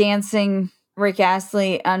dancing Rick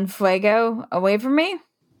Astley on fuego away from me?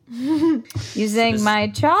 Using my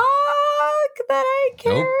chalk that I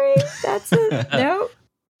carry. Nope. That's it. Nope.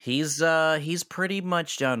 He's pretty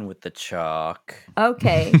much done with the chalk.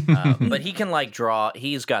 Okay. But he can draw.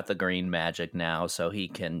 He's got the green magic now, so he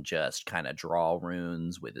can just kind of draw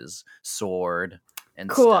runes with his sword and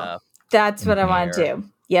cool. stuff. That's what I want to do.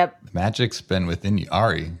 Yep. Magic's been within you.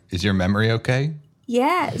 Ari, is your memory okay?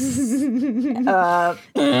 Yes.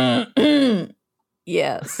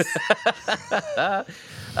 Yes.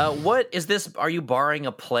 What is this? Are you borrowing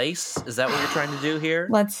a place? Is that what you're trying to do here?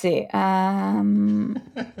 Let's see.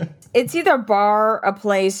 It's either bar a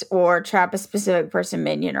place or trap a specific person,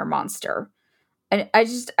 minion, or monster. And I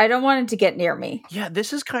don't want it to get near me. Yeah,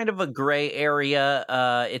 this is kind of a gray area.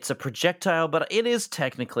 It's a projectile, but it is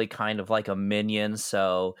technically kind of like a minion.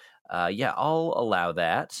 So, yeah, I'll allow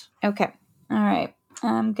that. Okay. All right.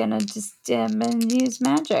 I'm going to just use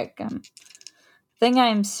magic. Thing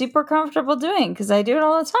I'm super comfortable doing because I do it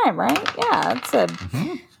all the time, right? Yeah, that's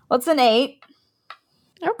what's an 8?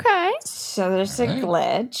 Okay. So there's a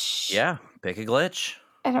glitch. Yeah, pick a glitch.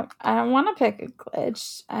 I don't want to pick a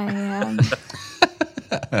glitch. I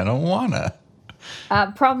don't wanna.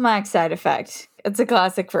 Problematic side effect. It's a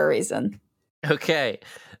classic for a reason. Okay,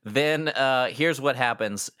 then here's what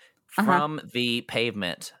happens from the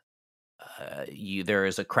pavement. There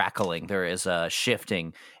is a crackling, there is a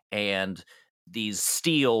shifting, and these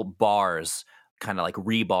steel bars, kind of like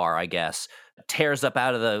rebar, I guess, tears up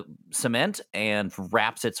out of the cement and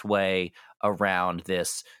wraps its way around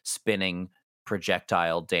this spinning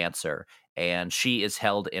projectile dancer, and she is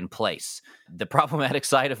held in place. The problematic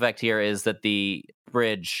side effect here is that the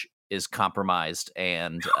bridge is compromised,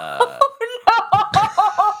 and this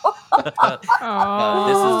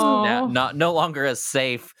is no longer a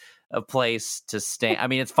safe place to stand. I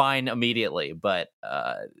mean, it's fine immediately, but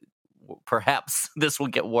perhaps this will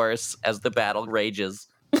get worse as the battle rages.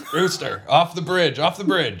 Rooster, off the bridge, off the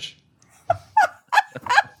bridge.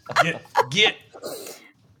 Get.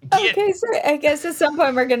 Okay, so I guess at some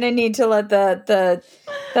point we're going to need to let the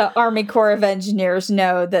Army Corps of Engineers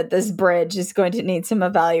know that this bridge is going to need some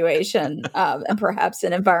evaluation and perhaps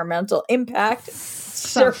an environmental impact.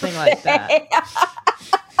 Something like that.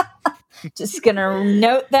 Just going to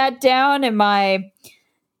note that down in my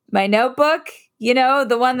notebook,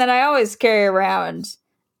 the one that I always carry around.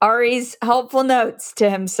 Ari's helpful notes to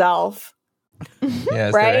himself. Yeah,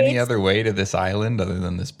 is Right? there any other way to this island other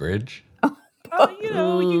than this bridge?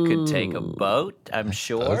 You could take a boat, I'm Oh, it's a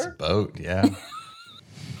sure. boat, yeah.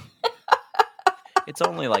 It's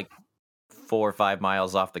only like 4 or 5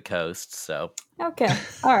 miles off the coast, so. Okay.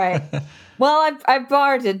 All right. Well, I've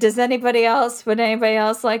barred it. Would anybody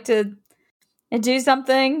else like to do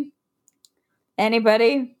something?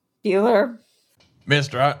 Anybody? Bueller?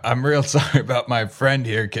 Mister, I'm real sorry about my friend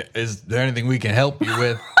here. Is there anything we can help you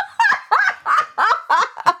with?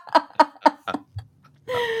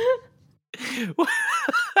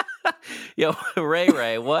 Yo,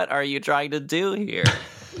 Ray, what are you trying to do here?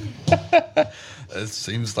 It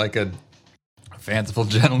seems like a fanciful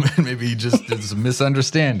gentleman. Maybe he just did some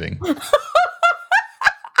misunderstanding.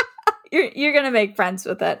 You're gonna make friends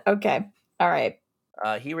with it. Okay. All right.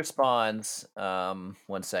 He responds, 1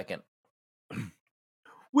 second.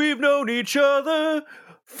 We've known each other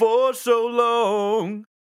for so long.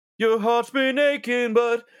 Your heart's been aching,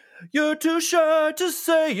 but you're too shy to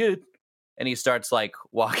say it. And he starts like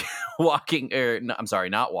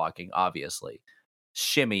not walking, obviously.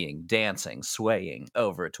 Shimmying, dancing, swaying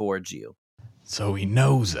over towards you. So he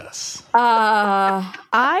knows us.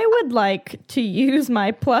 I would like to use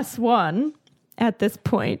my +1 at this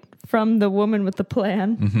point from the woman with the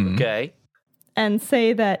plan Mm-hmm. Okay. and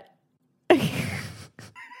say that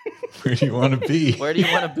Where do you want to be? Where do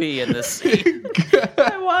you want to be in this scene?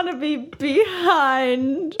 I want to be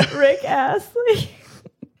behind Rick Astley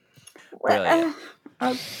Brilliant.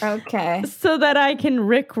 Okay. so that I can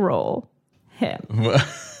Rickroll him.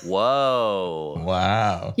 Whoa.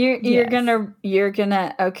 Wow. You're Yes. gonna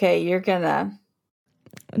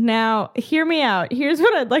Now, hear me out. Here's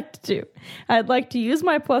what I'd like to do. I'd like to use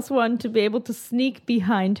my +1 to be able to sneak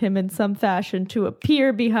behind him in some fashion, to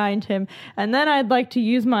appear behind him. And then I'd like to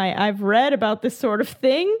use my I've read about this sort of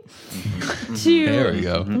thing to There we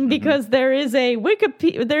go. because there is a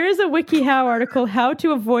WikiHow article, How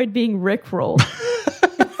to Avoid Being Rickrolled.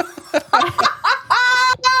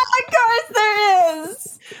 Of course there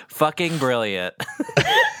is. Fucking brilliant.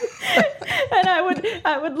 And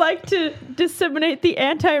I would like to disseminate the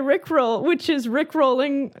anti-Rickroll, which is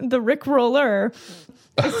Rickrolling the Rickroller.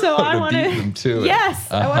 So I To want beat him to it.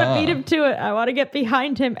 Yes, I want to Uh-huh. beat him to it. I want to get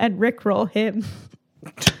behind him and Rickroll him.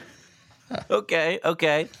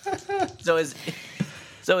 Okay. So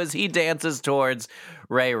as he dances towards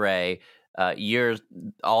Ray, you're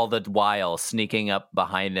all the while sneaking up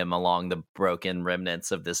behind him along the broken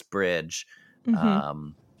remnants of this bridge. Mm-hmm.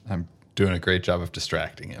 I'm doing a great job of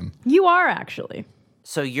distracting him. You are actually.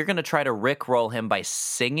 So you're going to try to Rickroll him by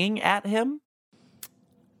singing at him?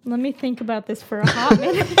 Let me think about this for a hot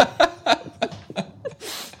minute.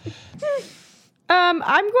 I'm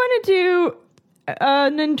going to do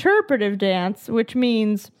an interpretive dance, which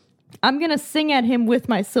means I'm going to sing at him with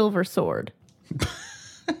my silver sword,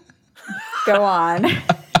 Go on.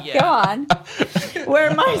 Yeah. Go on.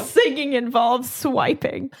 where my singing involves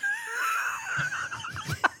swiping.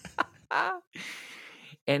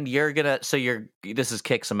 And this is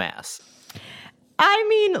kick some ass. I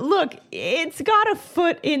mean, look, it's got a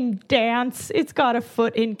foot in dance. It's got a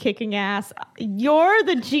foot in kicking ass. You're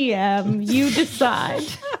the GM. You decide.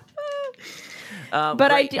 But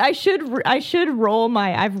Great. I should roll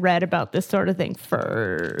my. I've read about this sort of thing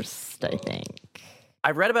first. I think.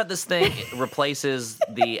 I've read about this thing. It replaces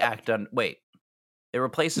the act on. Wait. It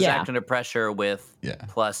replaces Yeah. act under pressure with Yeah.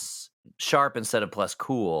 plus sharp instead of plus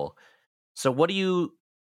cool. So what do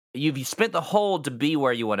you've spent the hold to be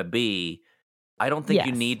where you want to be. I don't think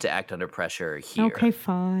you Yes. need to act under pressure here. Okay,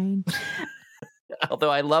 fine. Although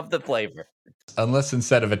I love the flavor. Unless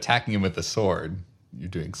instead of attacking him with a sword, you're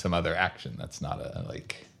doing some other action that's not a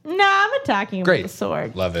like. No, I'm attacking him Great. with a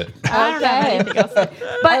sword. Love it. I don't have Okay. anything else.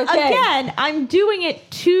 But Okay. again, I'm doing it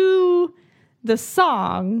to the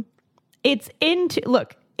song. It's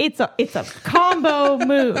a combo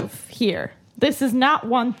move here. This is not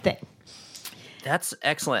one thing. That's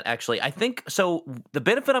excellent, actually. I think so. The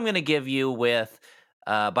benefit I'm going to give you with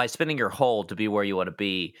by spinning your hold to be where you want to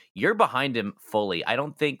be, you're behind him fully. I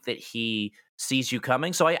don't think that he sees you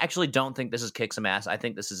coming. So I actually don't think this is kick some ass. I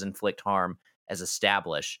think this is inflict harm as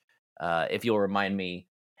establish. If you'll remind me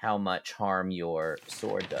how much harm your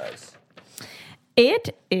sword does.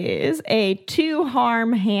 It is a 2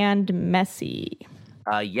 harm hand messy.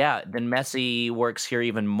 Yeah, then Messy works here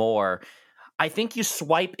even more. I think you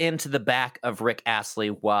swipe into the back of Rick Astley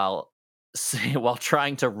while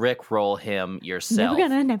trying to Rickroll him yourself.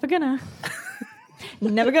 Never gonna.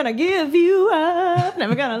 Never gonna give you up.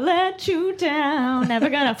 Never gonna let you down. Never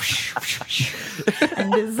gonna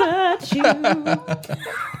and desert you.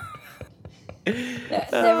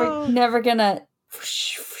 Never gonna.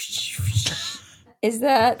 Is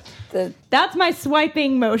that the That's my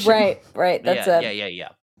swiping motion. right? That's it. Yeah.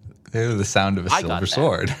 They're the sound of a I got silver that.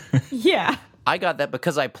 sword. Yeah. I got that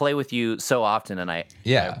because I play with you so often, and I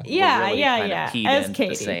Yeah. I Yeah, really yeah, kinda yeah. keyed As into Katie.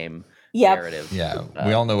 the same Yep. narrative. Yeah,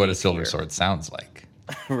 we all know what a silver here. sword sounds like.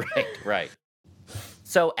 Right.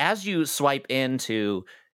 So as you swipe into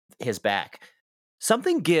his back,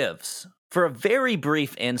 something gives. For a very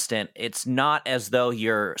brief instant, it's not as though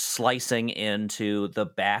you're slicing into the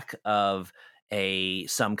back of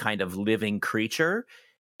some kind of living creature.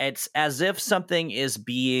 It's as if something is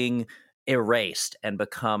being erased and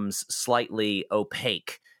becomes slightly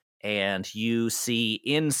opaque, and you see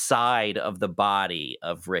inside of the body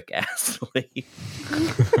of Rick Astley,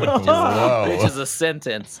 Whoa. which is a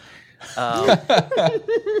sentence.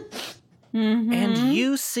 And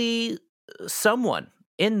you see someone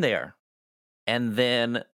in there, and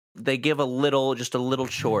then they give just a little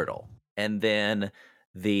chortle, and then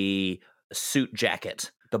the suit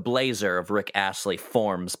jacket, the blazer of Rick Astley,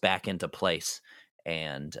 forms back into place,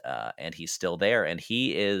 and he's still there, and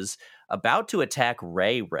he is about to attack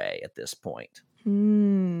Ray at this point.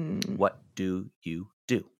 What do you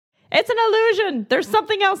do? It's an illusion. There's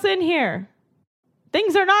something else in here.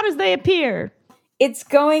 Things are not as they appear. It's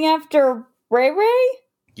going after Ray.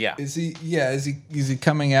 Yeah. Is he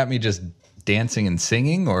coming at me just dancing and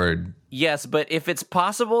singing, or Yes, but if it's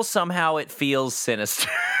possible, somehow it feels sinister.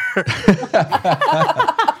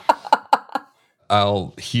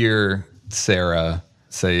 I'll hear Sarah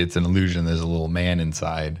say it's an illusion, there's a little man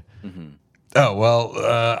inside. Mm-hmm. Oh, well,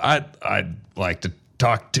 I'd like to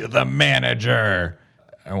talk to the manager.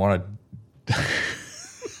 I want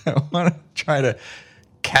to try to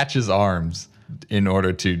catch his arms in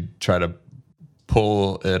order to try to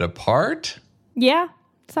pull it apart. Yeah,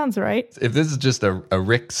 sounds right. If this is just a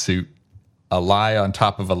Rick suit, a lie on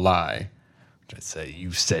top of a lie, which I'd say,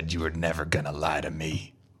 you said you were never going to lie to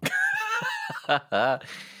me.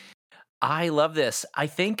 I love this. I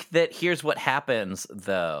think that here's what happens,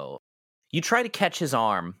 though. You try to catch his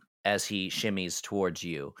arm as he shimmies towards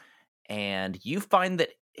you, and you find that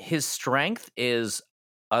his strength is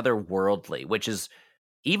otherworldly, which is,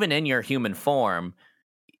 even in your human form,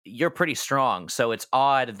 you're pretty strong. So it's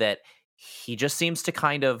odd that he just seems to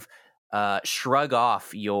kind of shrug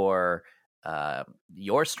off your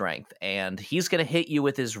strength, and he's going to hit you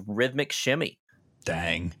with his rhythmic shimmy.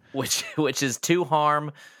 Dang. Which is 2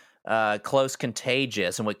 harm, close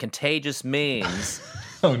contagious. And what contagious means,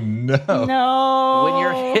 Oh, no. No. when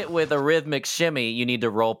you're hit with a rhythmic shimmy, you need to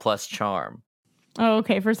roll plus charm. Oh,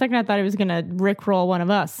 okay. For a second, I thought he was going to Rickroll one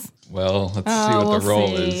of us. Well, let's see what the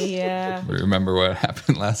roll is. Yeah. We remember what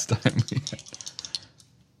happened last time.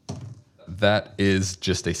 That is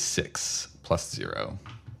just a 6 plus 0.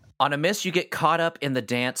 On a miss, you get caught up in the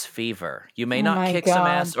dance fever. You may Oh not my kick some God.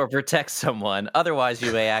 ass or protect someone. Otherwise,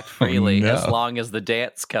 you may act freely no. as long as the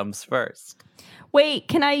dance comes first. Wait,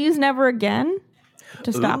 can I use never again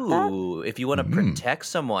to stop that? Ooh, if you want to protect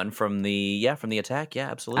someone from the attack,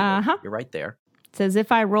 yeah, absolutely. Uh-huh. You're right there. It says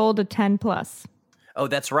if I rolled a 10 plus. Oh,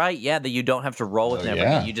 that's right. Yeah, that you don't have to roll with Oh, never.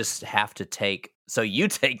 yeah. You just have to take. So you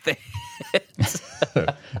take the hit. You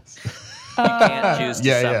can't choose to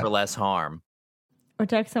Yeah, suffer yeah. less harm.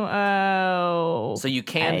 Protect some. Oh. So you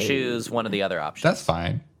can choose one of the other options. That's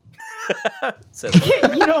fine. So,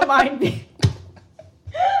 You don't mind me.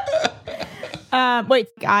 Wait,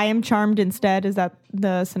 I am charmed instead. Is that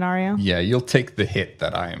the scenario? Yeah, you'll take the hit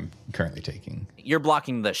that I am currently taking. you're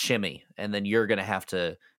blocking the shimmy, and then you're going to have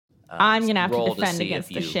to. I'm going to have to roll defend see against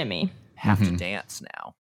if the you shimmy. Have to dance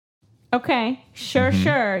now. Okay. Sure.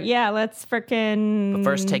 Yeah, let's frickin'. But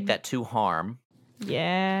first, take that 2 harm,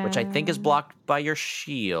 Yeah. which I think is blocked by your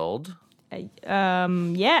shield.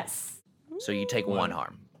 Yes. So you take 1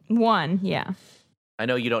 harm. 1, yeah. I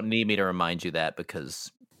know you don't need me to remind you that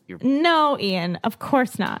because you're. No, Ian, of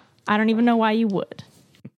course not. I don't even know why you would.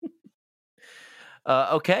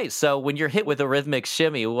 Okay, so when you're hit with a rhythmic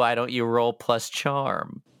shimmy, why don't you roll plus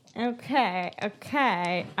charm? Okay.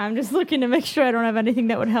 I'm just looking to make sure I don't have anything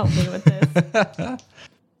that would help me with this.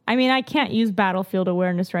 I mean, I can't use battlefield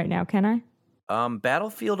awareness right now, can I?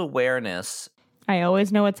 Battlefield awareness. I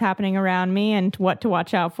always know what's happening around me and what to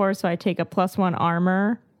watch out for, so I take a +1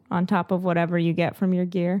 armor on top of whatever you get from your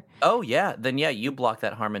gear. Oh, yeah. Then, yeah, you block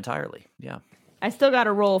that harm entirely. Yeah. I still got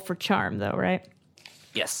to roll for charm, though, right?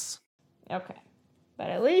 Yes. Okay. But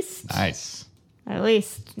at least Nice.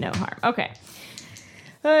 no harm. Okay.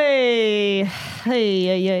 Hey.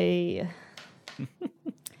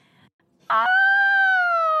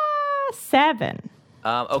 7.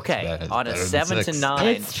 Okay. That is On a better than 7 to 6. 9.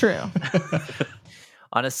 It's true.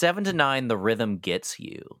 On a 7 to 9, the rhythm gets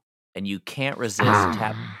you, and you can't resist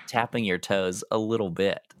tapping your toes a little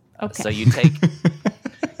bit. Okay. So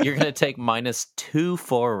you're going to take -2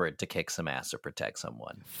 forward to kick some ass or protect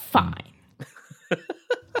someone. Fine.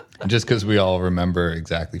 Just because we all remember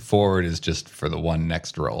exactly, forward is just for the one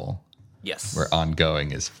next roll, Yes. where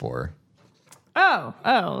ongoing is for. Oh,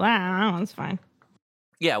 that one's fine.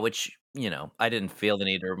 Yeah, which, I didn't feel the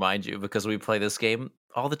need to remind you because we play this game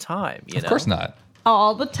all the time. Of course not.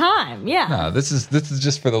 All the time, yeah. No, this is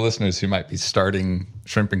just for the listeners who might be starting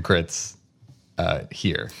Shrimp and Crits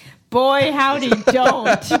here. Boy, howdy,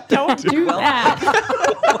 don't do that.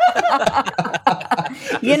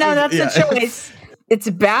 That's a choice. It's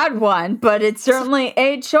a bad one, but it's certainly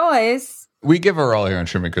a choice. We give a roll here on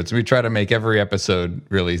Shrimp and Crits. We try to make every episode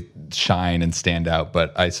really shine and stand out.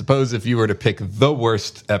 But I suppose if you were to pick the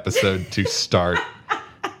worst episode to start,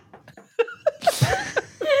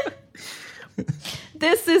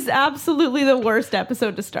 This is absolutely the worst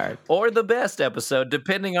episode to start. Or the best episode,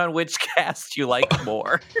 depending on which cast you like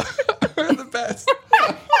more. we're the best.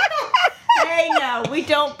 Hey, no, we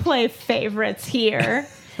don't play favorites here.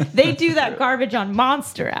 They do that garbage on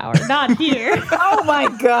Monster Hour, not here. Oh my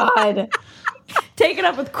God. Take it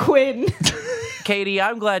up with Quinn. Katie,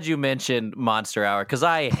 I'm glad you mentioned Monster Hour because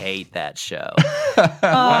I hate that show.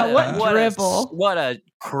 What dribble. What a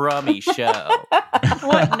crummy show.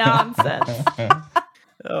 What nonsense.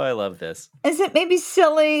 Oh, I love this. Is it maybe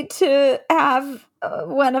silly to have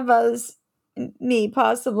one of us, me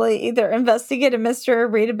possibly, either investigate a mystery or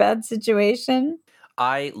read a bad situation?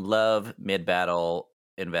 I love mid-battle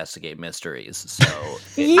investigate mysteries. So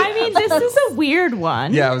I mean, this is a weird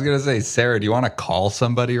one. Yeah, I was going to say, Sarah, do you want to call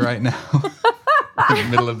somebody right now in the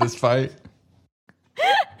middle of this fight?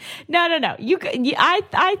 No.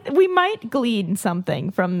 We might glean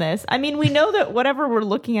something from this. I mean, we know that whatever we're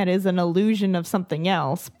looking at is an illusion of something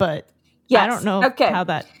else, but Yes. I don't know how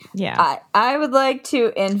that. Yeah. I would like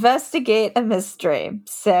to investigate a mystery.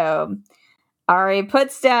 So Ari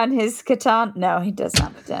puts down his katana. No, he does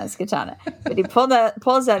not put down his katana, but he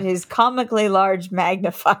pulls out his comically large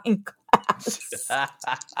magnifying glass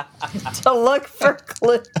to look for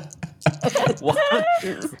clues.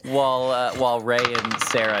 while Ray and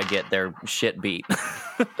Sarah get their shit beat.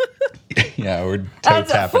 Yeah, we're toe That's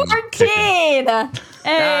a tapping. 14.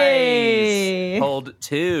 Hey. Nice. Hold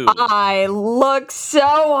 2. I look so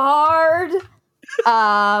hard.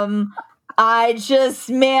 I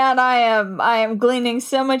am gleaning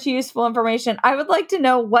so much useful information. I would like to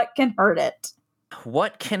know what can hurt it.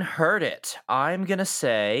 What can hurt it? I'm gonna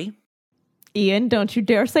say Ian, don't you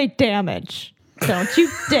dare say damage. Don't you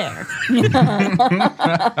dare. No,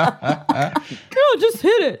 just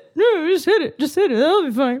hit it. No, just hit it. Just hit it. That'll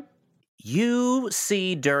be fine. you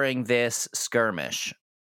see during this skirmish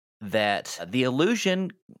that the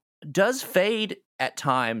illusion does fade at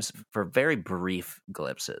times for very brief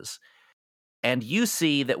glimpses. And you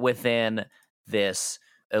see that within this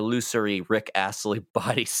illusory Rick Astley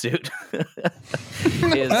bodysuit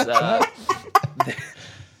is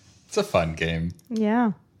It's a fun game.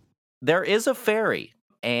 Yeah. there is a fairy,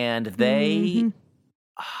 and they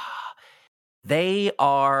they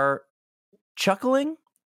are chuckling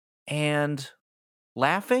and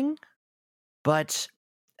laughing, but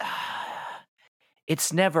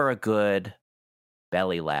it's never a good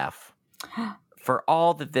belly laugh. For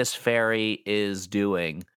all that this fairy is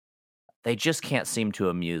doing, they just can't seem to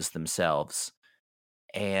amuse themselves.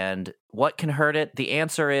 And what can hurt it? The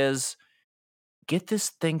answer is get this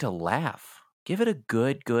thing to laugh. Give it a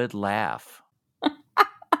good laugh.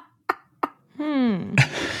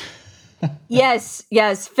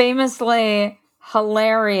 Yes, famously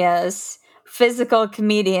hilarious physical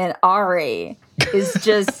comedian Ari is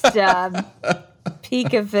just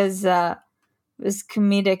peak of his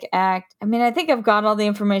comedic act. I mean, I think I've got all the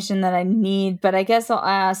information that I need, but I guess I'll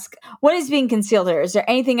ask, what is being concealed here? Is there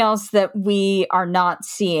anything else that we are not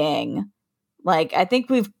seeing? Like, I think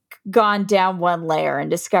we've gone down one layer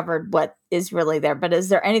and discovered what is really there, but is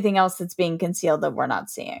there anything else that's being concealed that we're not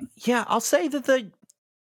seeing? Yeah, I'll say that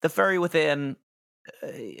the fairy within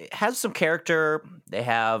has some character. They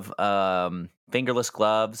have fingerless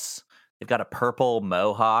gloves. They've got a purple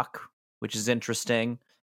mohawk, which is interesting.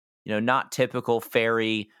 You know, not typical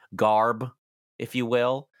fairy garb, if you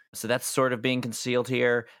will. So that's sort of being concealed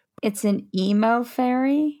here. It's an emo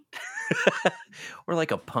fairy? Or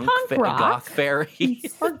like a punk rock. goth fairy.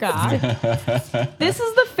 Or God. This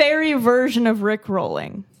is the fairy version of Rick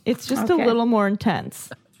rolling. It's just a Okay. little more intense.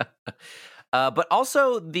 But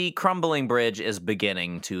also, the crumbling bridge is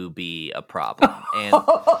beginning to be a problem. And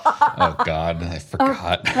Oh, God, I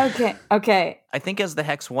forgot. Okay. I think as the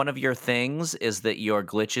Hex, one of your things is that your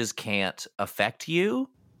glitches can't affect you,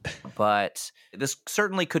 but this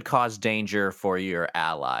certainly could cause danger for your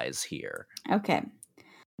allies here. Okay.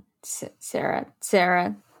 Sarah.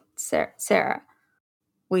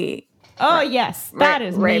 We Oh, yes, that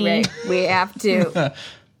is me. Ray. We have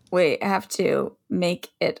to make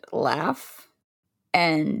it laugh,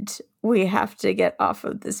 and we have to get off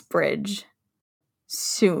of this bridge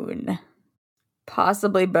soon.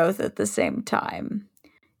 Possibly both at the same time.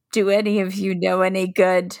 Do any of you know any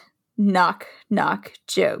good knock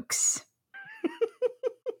jokes?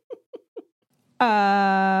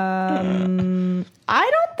 I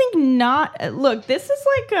don't think not. Look, this is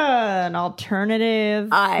like an alternative.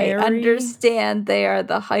 I fairy. understand they are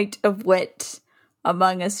the height of wit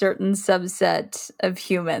among a certain subset of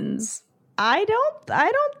humans. I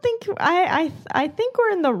think we're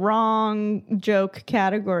in the wrong joke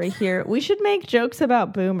category here. We should make jokes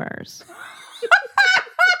about boomers.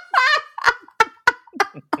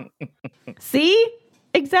 See?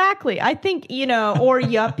 Exactly. I think, or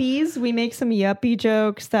yuppies. We make some yuppie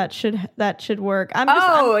jokes that should work. I'm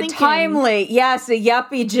thinking, timely. Yes, a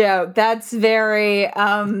yuppie joke. That's very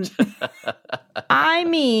I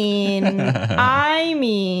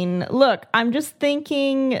mean, look, I'm just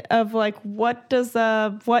thinking of like what does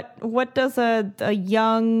a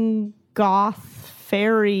young goth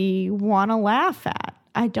fairy want to laugh at?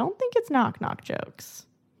 I don't think it's knock jokes.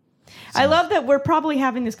 I love that we're probably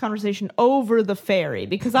having this conversation over the fairy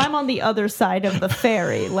because I'm on the other side of the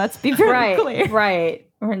fairy. Let's be very clear. Right.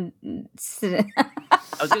 I was going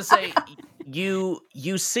to say, you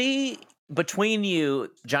see between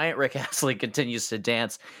you, Giant Rick Astley continues to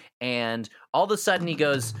dance, and all of a sudden he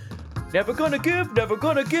goes, never gonna give, never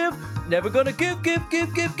gonna give, never gonna give,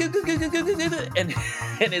 and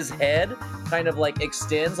his head kind of like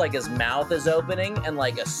extends, like his mouth is opening, and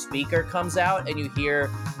like a speaker comes out, and you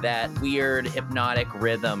hear that weird hypnotic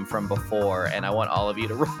rhythm from before, and I want all of you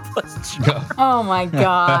to roll plus charm. Oh my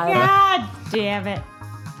God. God damn it.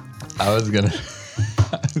 I was gonna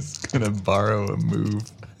borrow a move.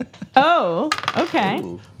 Oh, okay.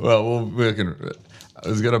 Ooh. Well, I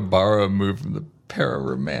was gonna borrow a move from the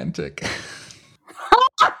Pararomantic.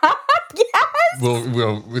 Yes.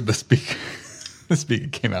 Well, with the speaker. The speaker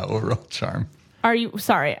came out. We'll roll charm. Are you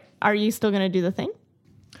still going to do the thing?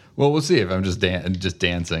 Well, we'll see if I'm just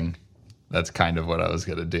dancing. That's kind of what I was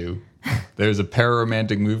going to do. There's a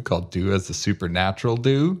pararomantic move called Do as the Supernatural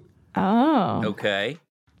Do. Oh. Okay.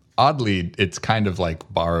 Oddly, it's kind of like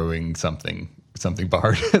borrowing something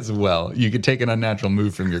borrowed as well. You could take an unnatural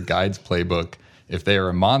move from your guide's playbook. If they are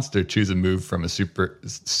a monster, choose a move from a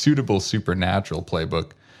suitable supernatural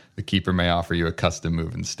playbook. The keeper may offer you a custom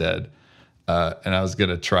move instead. And I was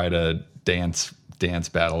gonna try to dance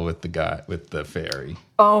battle with the fairy.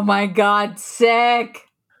 Oh my God, sick!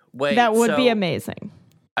 Wait, that would be amazing.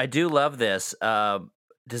 I do love this.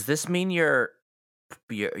 Does this mean you're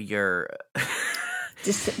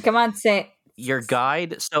Just come on, say it. Your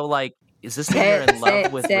guide? So like, is this mean you're in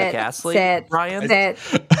love with Rick Astley, Brian?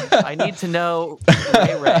 I need to know,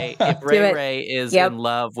 Ray, if Ray is in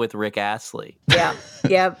love with Rick Astley. Yeah.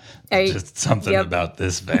 Yep. Just something about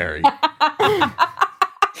this fairy.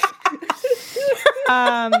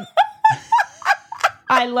 I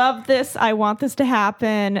love this. I want this to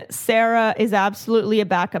happen. Sarah is absolutely a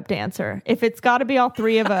backup dancer. If it's got to be all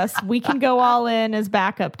three of us, we can go all in as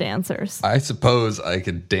backup dancers. I suppose I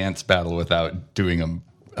could dance battle without doing an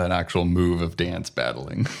actual move of dance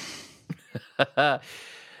battling.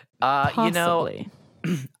 Possibly.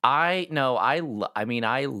 I love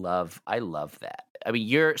that. I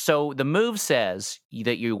mean, so the move says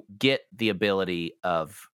that you get the ability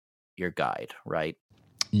of your guide, right?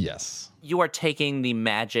 Yes. You are taking the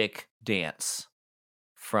magic dance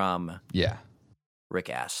from Rick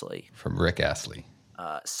Astley. From Rick Astley.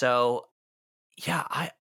 So yeah,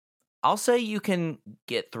 I'll say you can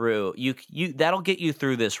get through. You that'll get you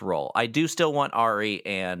through this roll. I do still want Ari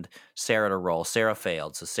and Sarah to roll. Sarah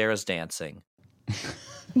failed, so Sarah's dancing.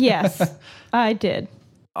 Yes, I did.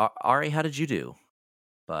 Ari, how did you do,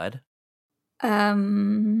 bud?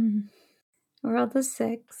 Rolled a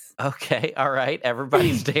 6. Okay, all right.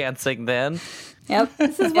 Everybody's dancing then. Yep.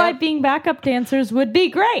 This is why being backup dancers would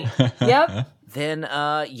be great. Yep. Then,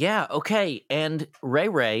 okay. And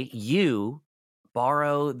Ray, you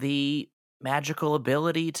borrow the magical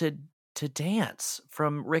ability to dance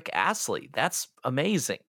from Rick Astley. That's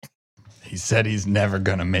amazing. He said he's never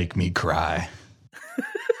gonna make me cry.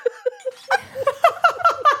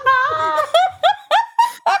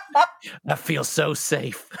 I feel so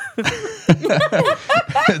safe.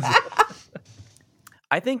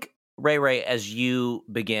 I think, Ray Ray, as you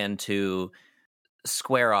begin to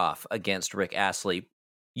square off against Rick Astley,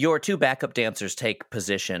 your two backup dancers take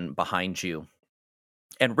position behind you.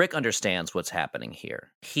 And Rick understands what's happening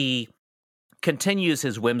here. He continues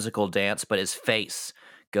his whimsical dance, but his face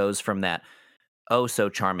goes from that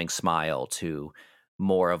oh-so-charming smile to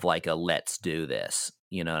more of like a let's do this.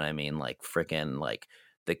 You know what I mean? Like freaking like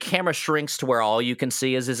the camera shrinks to where all you can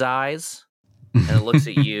see is his eyes. And it looks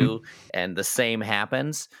at you, and the same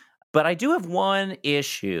happens. But I do have one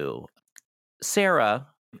issue. Sarah,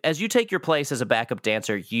 as you take your place as a backup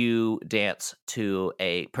dancer, you dance to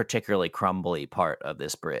a particularly crumbly part of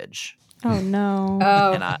this bridge. Oh, no.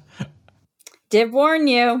 Oh, And did warn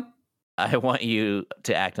you. I want you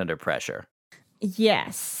to act under pressure.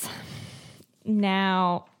 Yes.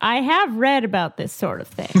 Now, I have read about this sort of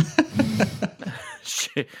thing.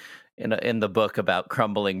 In the book about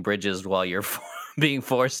crumbling bridges while you're being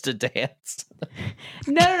forced to dance.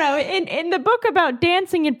 No. In the book about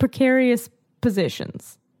dancing in precarious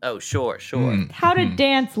positions. Oh, sure. How to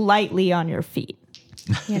dance lightly on your feet.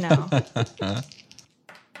 You know.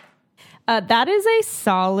 That is a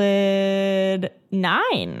solid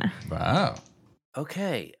 9. Wow.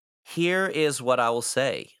 Okay, here is what I will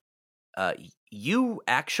say. You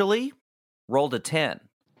actually rolled a 10.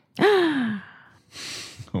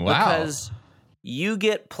 Wow. Because you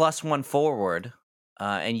get +1 forward,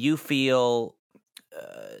 and you feel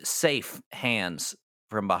safe hands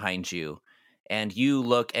from behind you. And you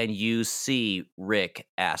look and you see Rick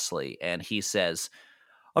Astley, and he says,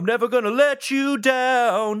 "I'm never going to let you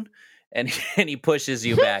down." And he pushes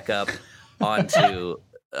you back up onto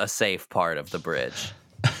a safe part of the bridge.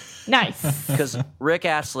 Nice. Because Rick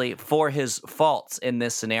Astley, for his faults in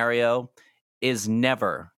this scenario, is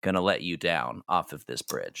never going to let you down off of this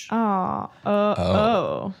bridge. Oh.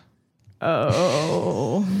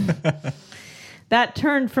 That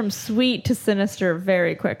turned from sweet to sinister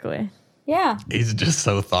very quickly. Yeah. He's just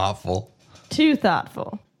so thoughtful. Too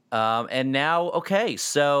thoughtful. And now, okay,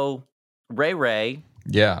 so Ray,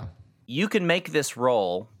 Yeah. you can make this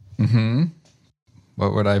roll. Mm-hmm.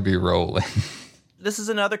 What would I be rolling? This is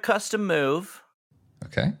another custom move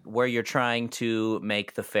Okay. where you're trying to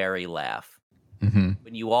make the fairy laugh. Mm-hmm.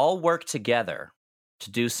 When you all work together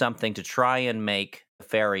to do something to try and make the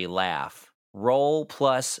fairy laugh, roll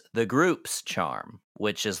plus the group's charm,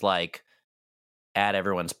 which is like add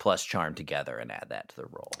everyone's plus charm together and add that to the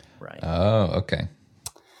roll, right? Oh, okay.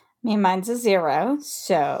 I mean, mine's a 0,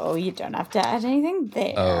 so you don't have to add anything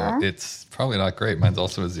there. Oh, it's probably not great. Mine's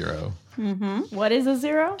also a 0. What is a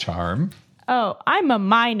 0? Charm. Oh, I'm a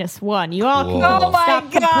 -1. You all can Whoa. Oh my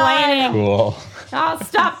stop complaining. Cool. I'll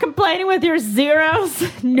stop complaining with your zeros.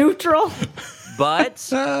 Neutral.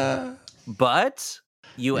 But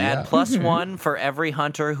you Yeah. add +1 for every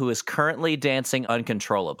hunter who is currently dancing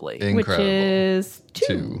uncontrollably. Incredible. Which is 2.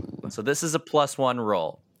 2. So this is a +1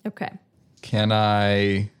 roll. Okay. Can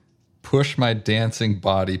I push my dancing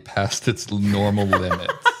body past its normal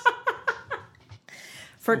limits?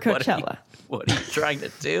 For What are you- Coachella. What are you trying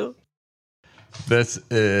to do? This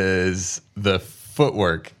is the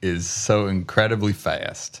footwork is so incredibly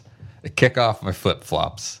fast. I kick off my flip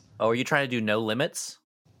flops. Oh, are you trying to do no limits?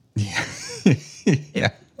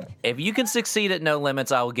 Yeah. If you can succeed at no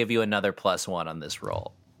limits, I will give you another +1 on this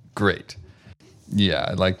roll. Great. Yeah,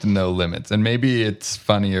 I'd like to know limits. And maybe it's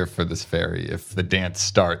funnier for this fairy if the dance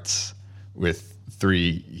starts with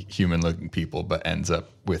 3 human-looking people but ends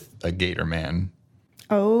up with a gator man.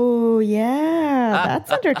 Oh, yeah.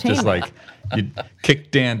 That's entertaining. Just like you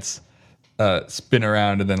kick dance, spin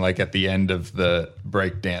around, and then like at the end of the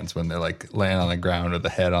break dance when they're like laying on the ground with the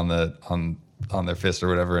head on their fist or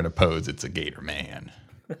whatever in a pose, it's a gator man.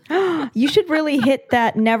 You should really hit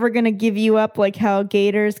that never gonna give you up, like how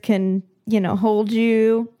gators can, hold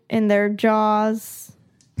you in their jaws.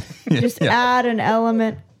 Just add an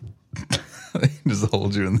element. They just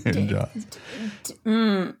hold you in their jaws.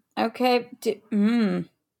 Okay.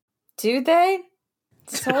 Do they?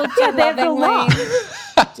 Just hold you Yeah, they have the lovingly.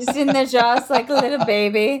 Just in their jaws like a little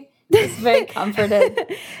baby. Just very comforted.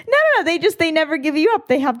 No. They never give you up.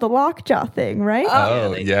 They have the lockjaw thing, right?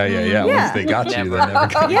 Oh, yeah. Once they got you, they're never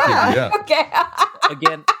going to give you up. Okay.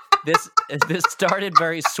 Again, this started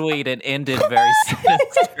very sweet and ended very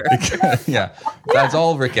sinister. Yeah, that's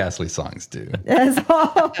all Rick Astley songs do. That's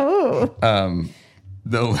all. Ooh.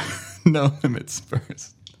 No limits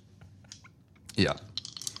first. Yeah.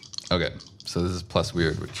 Okay. So this is plus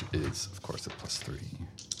weird, which is of course a +3.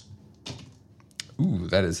 Ooh,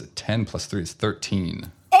 that is a 10 plus 3 is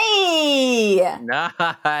 13. Hey!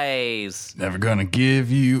 Nice. Never gonna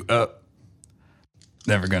give you up.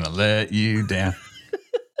 Never gonna let you down.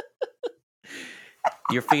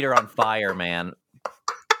 Your feet are on fire, man.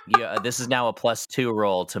 Yeah, this is now a +2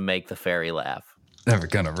 roll to make the fairy laugh. Never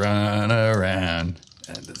gonna run around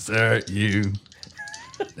and desert you.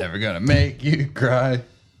 Never gonna make you cry.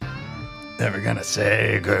 Never gonna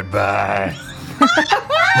say goodbye.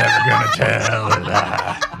 Never gonna tell a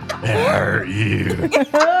lie and hurt you.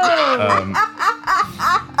 6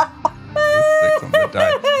 on the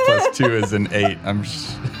die. +2 is an 8.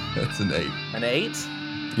 That's an 8. An 8?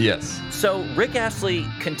 Yes. So Rick Astley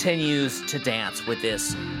continues to dance with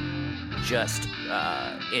this just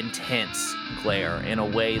intense glare in a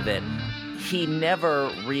way that he never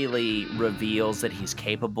really reveals that he's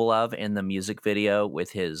capable of in the music video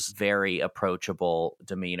with his very approachable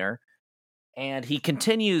demeanor. And he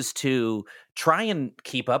continues to try and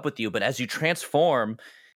keep up with you, but as you transform,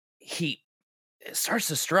 he starts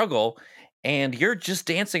to struggle, and you're just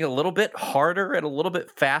dancing a little bit harder and a little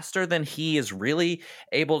bit faster than he is really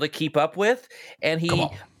able to keep up with. And he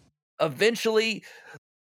eventually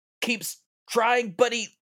keeps trying, but he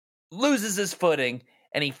loses his footing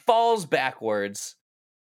and he falls backwards.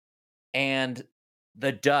 And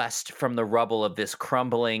the dust from the rubble of this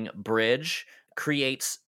crumbling bridge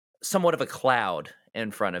creates somewhat of a cloud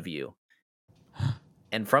in front of you.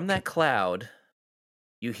 And from that cloud,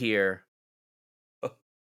 you hear...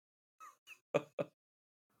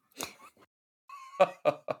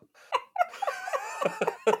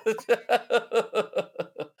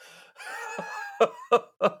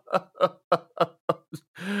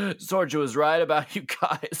 Sorja was right about you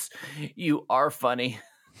guys. You are funny.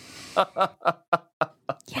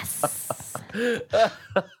 Yes.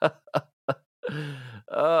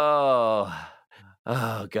 Oh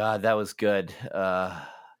God, that was good.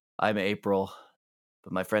 I'm April,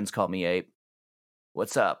 but my friends call me Ape.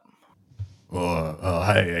 What's up?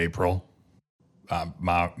 Hey, April.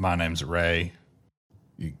 My name's Ray.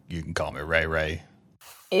 You can call me Ray.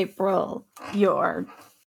 April, your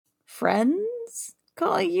friends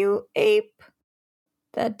call you Ape?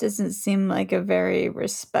 That doesn't seem like a very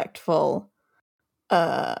respectful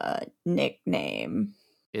nickname.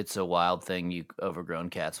 It's a wild thing. You overgrown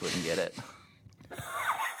cats wouldn't get it.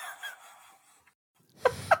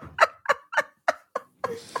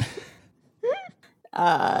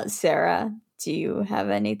 Sarah, do you have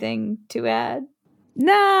anything to add?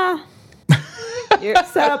 Nah.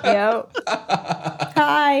 What's up, yo?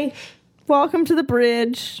 Hi. Welcome to the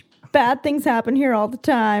bridge. Bad things happen here all the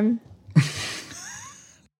time.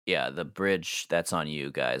 Yeah, the bridge, that's on you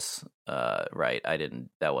guys. Right,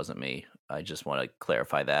 that wasn't me. I just want to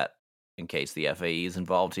clarify that in case the FAE is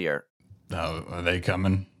involved here. Oh, are they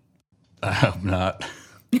coming? I hope not.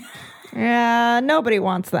 Yeah, nobody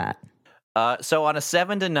wants that. So on a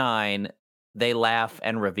 7 to 9, they laugh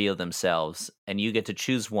and reveal themselves, and you get to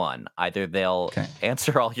choose one. Either they'll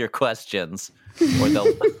answer all your questions, or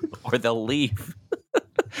they'll leave.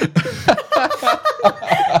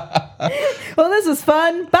 Well, this was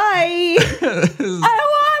fun. Bye.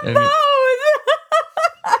 I want both!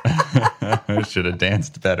 I should have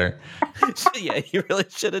danced better. Yeah, you really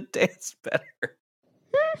should have danced better.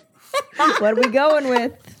 What are we going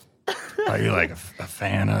with? Are you like a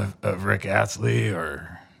fan of Rick Astley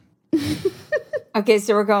or? Okay,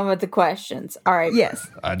 so we're going with the questions. All right. Yes.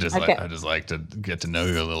 I just like to get to know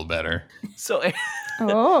you a little better. So,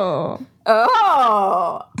 Oh.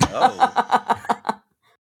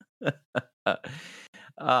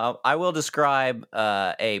 I will describe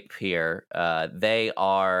Ape here. They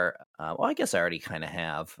are, well, I guess I already kind of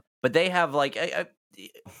have, but they have like,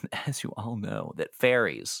 as you all know, that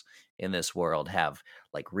fairies in this world have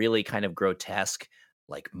like really kind of grotesque,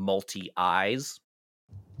 like multi-eyes.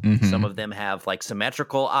 Mm-hmm. Some of them have like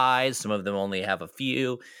symmetrical eyes. Some of them only have a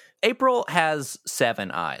few. April has 7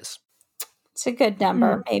 eyes. It's a good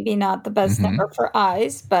number. Maybe not the best number for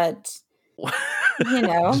eyes, but you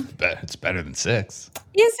know. It's better than 6.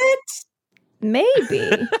 Is it?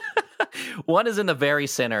 Maybe. One is in the very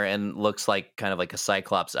center and looks like kind of like a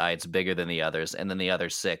cyclops eye. It's bigger than the others. And then the other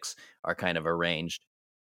 6 are kind of arranged.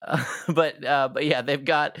 But yeah, they've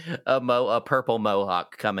got a purple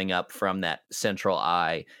mohawk coming up from that central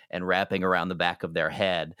eye and wrapping around the back of their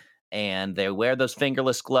head. And they wear those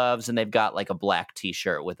fingerless gloves, and they've got like a black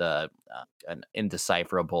T-shirt with an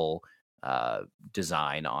indecipherable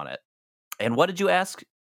design on it. And what did you ask?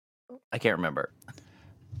 I can't remember.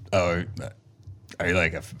 Oh, are you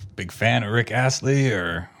like a big fan of Rick Astley,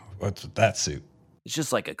 or what's with that suit? It's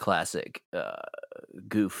just like a classic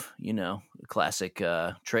goof, you know, a classic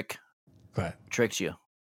trick. What? Tricked you,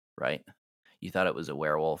 right? You thought it was a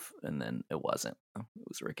werewolf, and then it wasn't. It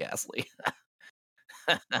was Rick Astley.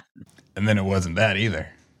 And then it wasn't that either.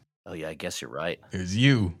 Oh, yeah, I guess you're right. It was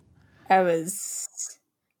you. I was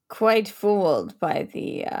quite fooled by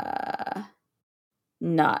the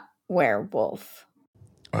not werewolf.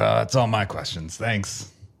 Well, that's all my questions.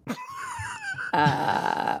 Thanks.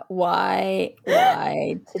 Why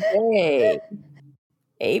today?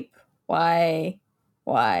 Ape, why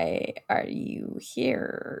are you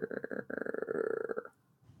here?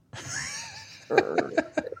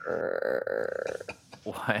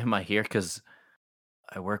 Why am I here? Because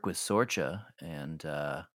I work with Sorcha, and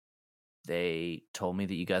they told me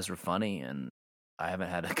that you guys were funny, and I haven't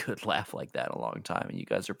had a good laugh like that in a long time, and you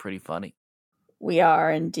guys are pretty funny. We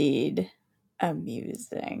are indeed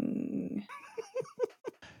amusing.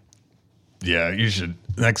 Yeah, you should.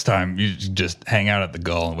 Next time, you should just hang out at the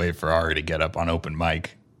Gull and wait for Ari to get up on open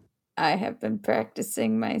mic. I have been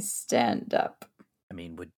practicing my stand-up. I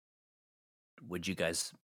mean, would you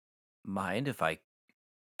guys mind if I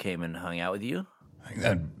came and hung out with you? I think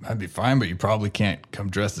that'd be fine, but you probably can't come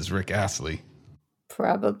dressed as Rick Astley.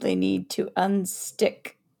 Probably need to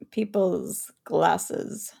unstick people's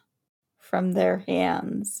glasses from their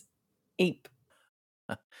hands. Ape.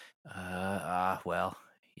 Well,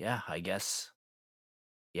 yeah, I guess.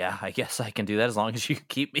 Yeah, I guess I can do that as long as you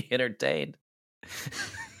keep me entertained.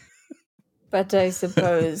 But I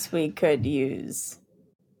suppose we could use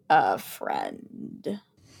a friend.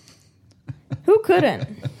 Who couldn't?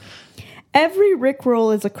 Every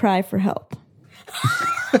Rickroll is a cry for help.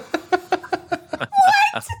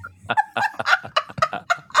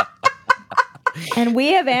 And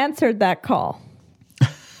we have answered that call.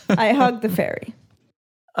 I hug the fairy.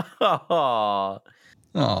 Aw.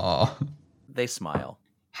 Aw. They smile.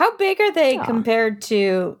 How big are they Aw. compared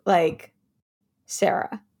to, like,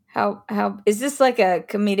 Sarah? How is this like a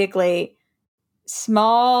comedically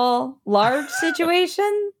small, large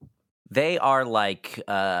situation? They are like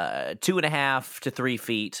 2.5 to 3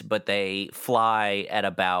 feet, but they fly at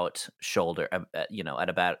about shoulder, at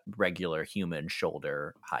about regular human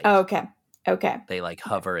shoulder height. Oh, okay. They like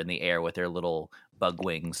hover in the air with their little bug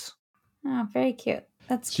wings. Oh, very cute.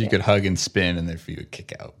 That's So you cute. could hug and spin, and their feet would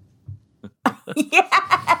kick out. Yes!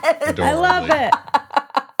 I love Adorably. it.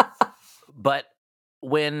 But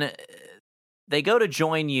when they go to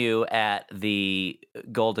join you at the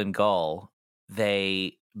Golden Gull,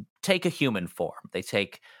 they take a human form. They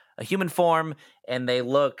take a human form, and they're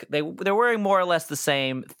wearing more or less the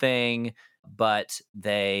same thing, but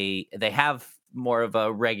they have more of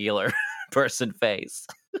a regular person face.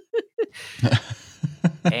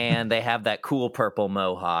 And they have that cool purple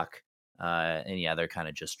mohawk. And yeah, they're kind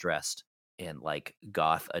of just dressed in like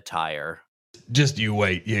goth attire. Just you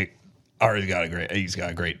wait. Ari's he's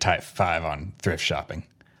got a great type 5 on thrift shopping.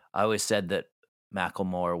 I always said that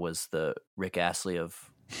Macklemore was the Rick Astley of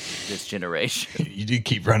this generation. You do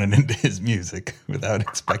keep running into his music without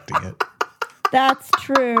expecting it. That's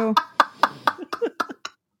true.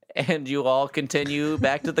 And you all continue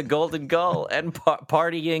back to the Golden Gull, and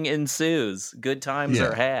partying ensues. Good times Yeah.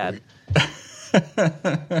 are had.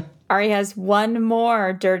 Ari has one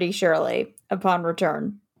more Dirty Shirley upon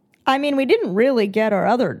return. I mean, we didn't really get our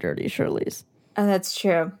other Dirty Shirleys. Oh, that's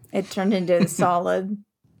true. It turned into a solid.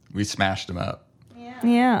 We smashed him up.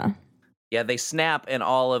 Yeah. Yeah, they snap, and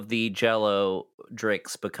all of the Jell-O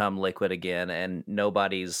drinks become liquid again, and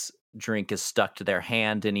nobody's drink is stuck to their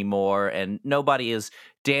hand anymore, and nobody is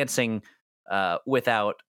dancing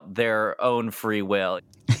without their own free will.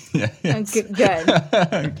 Yes.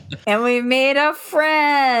 Good. And we made a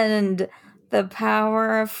friend. The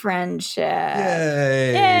power of friendship.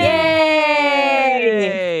 Yay. Yay!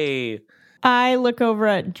 Hey! I look over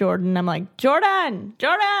at Jordan. I'm like, Jordan!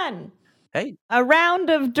 Hey, A round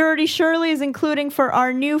of Dirty Shirleys, including for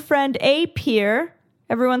our new friend Ape here.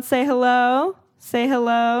 Everyone say hello. Say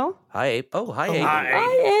hello. hi, Ape. Oh, hi, Ape.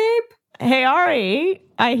 Hi, Abe. Hey, Ari,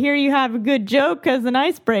 I hear you have a good joke as an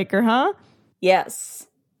icebreaker, huh? Yes.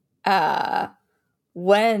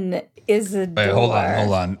 When is the door? Wait, hold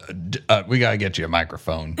on. We gotta get you a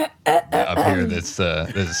microphone up here. There's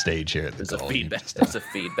a stage here at the There's a Gull. feedback. You just, There's a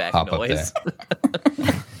feedback hop up noise.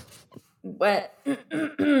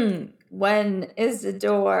 When is the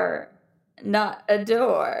door not a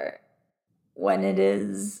door? When it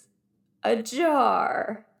is a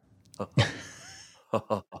jar.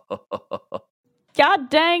 God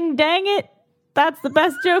dang it. That's the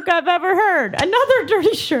best joke I've ever heard. Another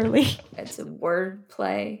Dirty Shirley. It's a word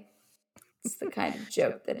play. It's the kind of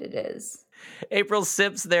joke that it is. April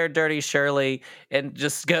sips their Dirty Shirley and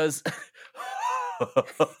just goes,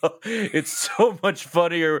 it's so much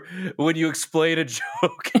funnier when you explain a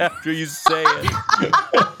joke after you say it.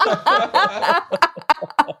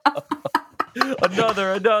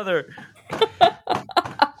 Another.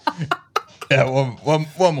 Yeah,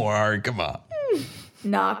 one more, Ari. Come on.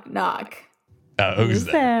 Knock, knock. Who's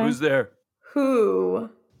there? Who's there? Who?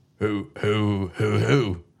 Who?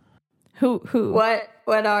 Who?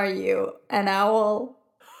 What are you? An owl?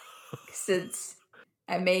 Since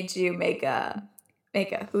I made you make a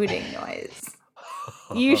hooting noise.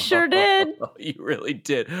 You sure did. You really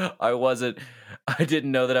did. I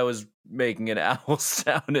didn't know that I was making an owl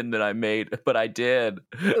sound and that but I did.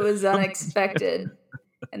 It was unexpected.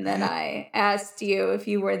 And then I asked you if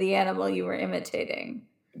you were the animal you were imitating.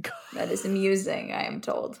 That is amusing, I am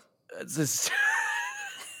told. It's just...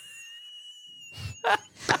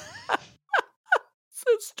 It's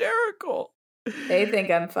hysterical. They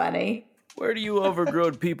think I'm funny. Where do you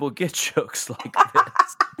overgrown people get jokes like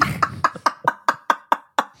this?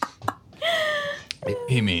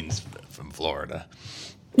 He means from Florida.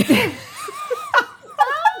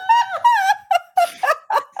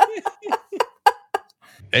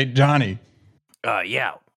 Hey, Johnny.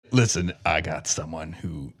 Yeah. Listen, I got someone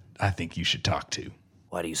who I think you should talk to.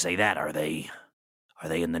 Why do you say that? Are they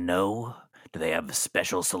in the know? Do they have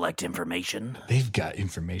special select information? They've got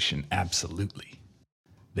information, absolutely.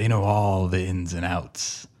 They know all the ins and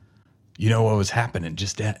outs. You know what was happening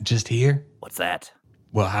just here? What's that?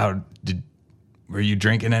 Well, were you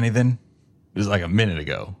drinking anything? It was like a minute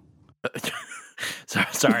ago.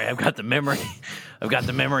 Sorry, I've got the memory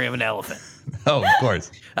of an elephant. Oh, of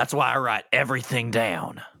course. That's why I write everything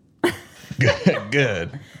down.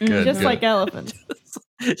 Good. Just like elephants.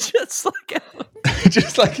 Just like elephants.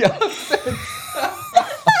 Just like elephants.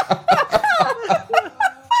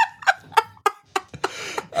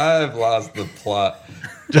 I've lost the plot.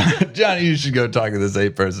 Johnny, you should go talk to this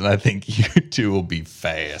ape person. I think you two will be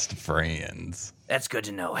fast friends. That's good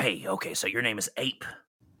to know. Hey, okay, so your name is Ape.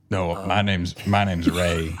 No, my name's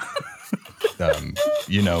Ray.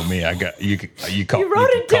 You know me. I got you. You call You wrote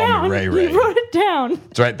it call down. me Ray. You wrote it down.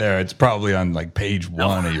 It's right there. It's probably on like page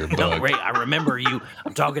 1 of your book. No, Ray, I remember you.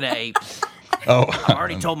 I'm talking to Ape. Oh, I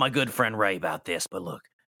already told my good friend Ray about this, but look,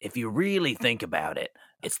 if you really think about it,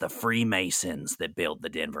 it's the Freemasons that built the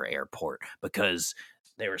Denver airport because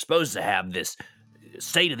they were supposed to have this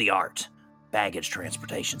state-of-the-art baggage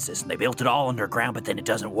transportation system. They built it all underground, but then it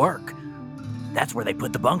doesn't work. That's where they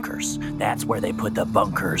put the bunkers. That's where they put the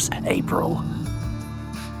bunkers, April.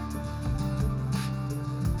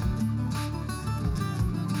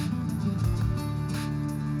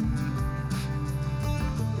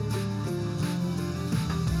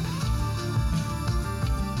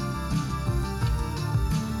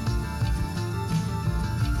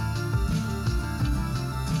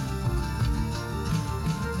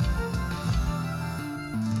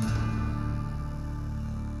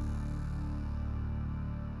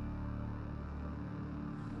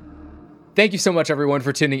 Thank you so much, everyone,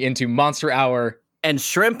 for tuning into Monster Hour. And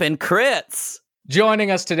Shrimp and Crits. Joining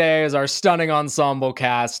us today is our stunning ensemble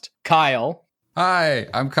cast, Kyle. Hi,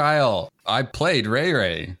 I'm Kyle. I played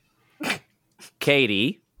Ray.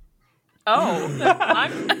 Katie.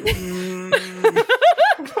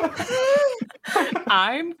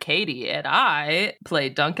 I'm Katie, and I play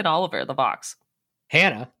Duncan Oliver, the Vox.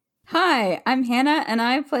 Hannah. Hi, I'm Hannah, and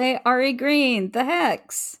I play Ari Green, the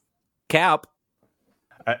Hex. Cap.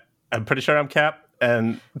 I'm pretty sure I'm Cap,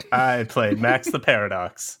 and I played Max the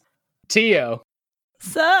Paradox. Tio.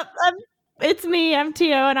 Sup? It's me. I'm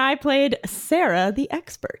Tio, and I played Sarah, the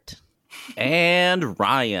Expert. And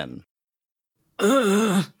Ryan.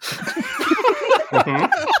 Mm-hmm.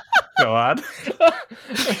 Go on.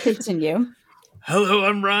 Continue. Hello,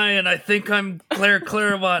 I'm Ryan. I think I'm Claire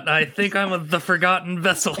Claremont. I think I'm the Forgotten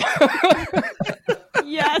Vessel.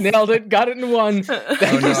 Yes. Nailed it. Got it in one.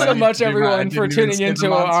 Thank you so much, everyone, for tuning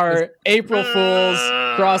into our April Fool's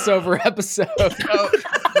crossover episode.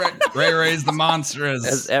 Ray's the monstrous.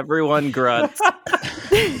 As everyone grunts.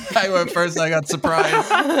 I went first. I got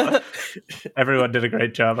surprised. Everyone did a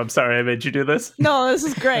great job. I'm sorry I made you do this. No, this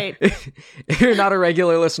is great. If you're not a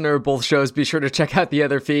regular listener of both shows, be sure to check out the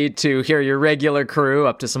other feed to hear your regular crew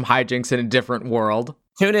up to some hijinks in a different world.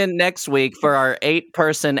 Tune in next week for our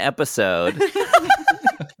 8-person episode.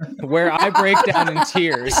 Where I break down in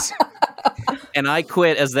tears. And I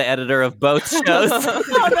quit as the editor of both shows.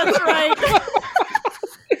 Oh, that's right.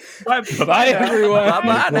 Bye, everyone.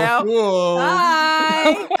 Bye-bye now.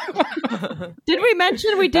 Bye. Did we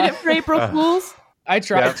mention we did it for April Fools? I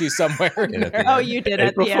tried to somewhere. Oh, you did at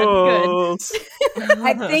April the end. Fools.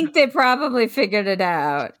 I think they probably figured it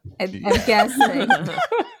out. I'm guessing.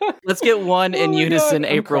 Let's get one in Oh my unison.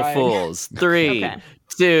 God, I'm April crying. Fools. 3, Okay.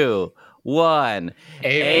 2, 1.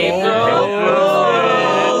 April Fools.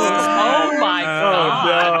 Oh my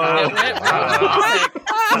god. Oh, no. I knew it.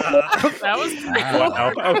 That was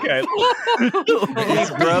Okay. He's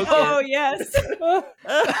broken. Oh, yes.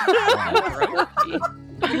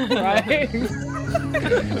 right.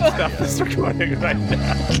 Stop this recording right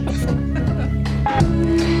now.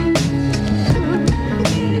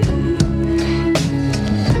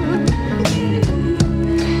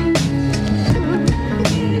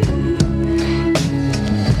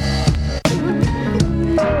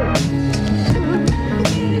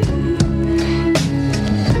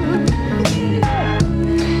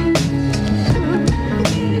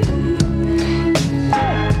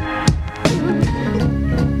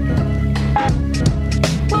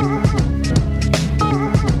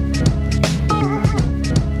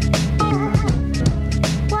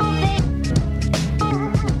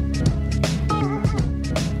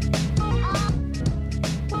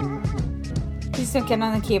 Please don't get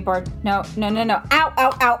on the keyboard. No. Ow, ow,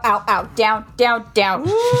 ow, ow, ow. Down.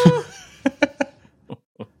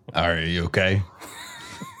 Are you okay?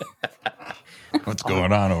 What's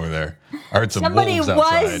going on over there? I heard some Somebody wolves was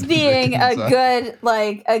outside. being a Inside.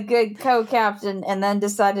 good co-captain and then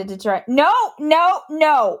decided to try. No. No.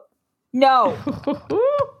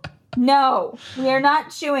 We are not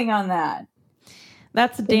chewing on that.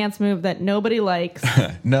 That's a dance move that nobody likes.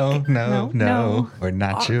 No, No. we're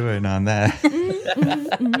not chewing on that.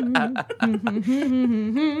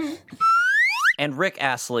 And Rick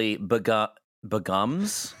Astley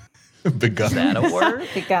begums? Begun. Is that a word?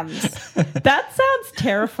 Becomes That sounds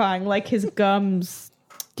terrifying. Like his gums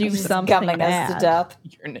do something gumming us to bad. death.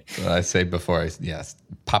 What I say before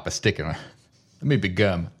pop a stick in my. Let me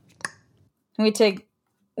begum. We take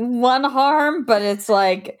one harm, but it's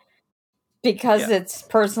like because it's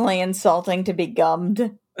personally insulting to be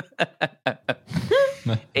gummed.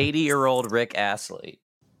 80-year-old Rick Astley.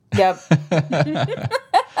 Yep.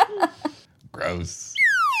 Gross.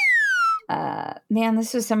 Man,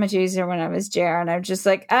 this was so much easier when I was JR, and I'm just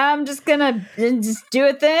like, I'm just gonna just do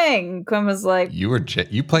a thing. Quinn was like, You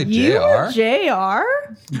played You were JR? JR?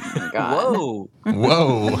 Whoa.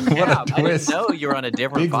 Whoa, what Yeah, a I didn't twist. know you were on a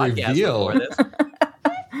different Big podcast reveal. before this.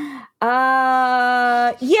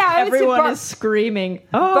 yeah, I would say Everyone is screaming.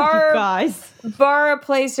 Oh, Barb- you guys. bar a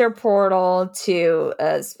placer portal to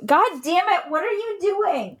God damn it, what are you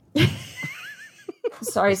doing?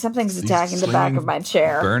 Sorry, something's He's attacking the back slinging of my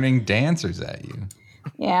chair. Burning dancers at you.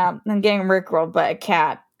 Yeah, I'm getting rickrolled by a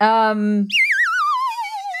cat. Hold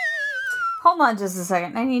on just a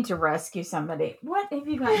second. I need to rescue somebody. What have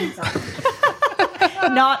you gotten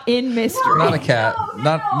something? Not in mystery. Not a cat.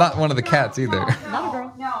 Not one of the cats either. Not a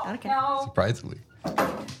girl. No. Not a cat. No. Surprisingly.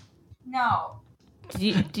 No.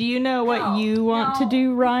 Do you know what No, you want to no.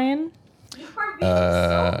 do, Ryan? You are being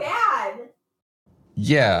so bad.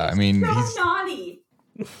 Yeah, I mean, So he's naughty.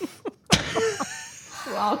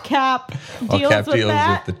 Well, Cap well, deals Cap with deals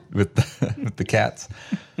that. with the cats.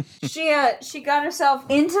 She got herself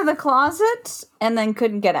into the closet and then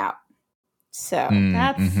couldn't get out. So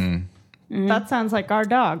That's- That sounds like our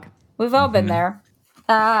dog. we've all been there.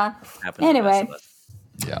 Happens to the Anyway. best of us.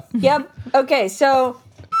 Yeah. Yep. Okay, so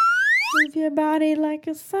Move your body like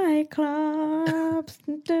a cyclops.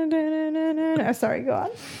 Oh, sorry, go on.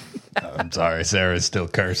 I'm sorry, Sarah's still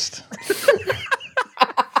cursed.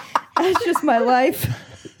 That's just my life.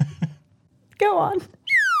 Go on.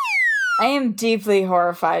 I am deeply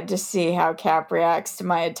horrified to see how Cap reacts to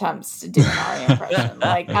my attempts to do an Ari impression.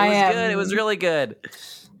 Like It I was am. good. It was really good.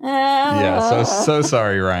 Yeah, so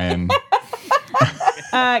sorry, Ryan.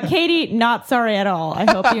 Katie, not sorry at all. I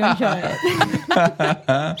hope you enjoy it.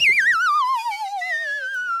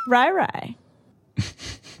 Rai.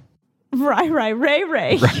 Ray.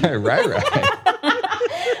 right.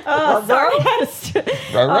 Oh, sorry.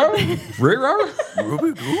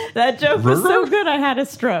 That joke was so good I had a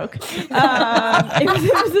stroke. It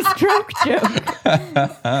was a stroke joke.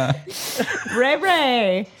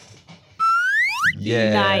 Ray.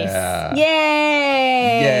 Yeah. Nice.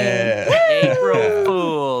 Yay! Yeah. April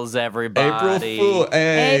Fools, everybody. April Fool.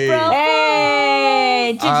 Hey. April.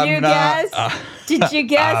 Hey! Did you guess? Did you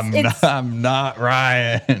guess? I'm not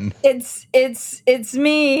Ryan. It's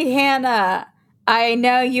me, Hannah. I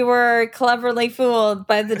know you were cleverly fooled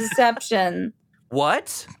by the deception.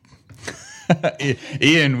 What?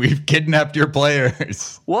 Ian, we've kidnapped your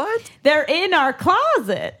players. What? They're in our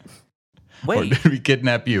closet. Or Wait. did we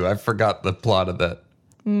kidnap you? I forgot the plot of that.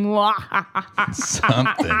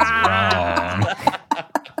 Something's wrong.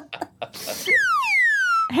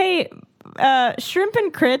 Hey, Shrimp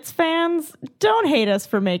and Crits fans, don't hate us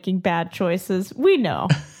for making bad choices. We know.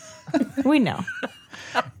 We know.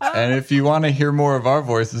 And if you want to hear more of our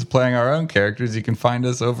voices playing our own characters, you can find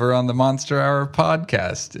us over on the Monster Hour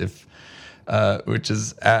podcast. If which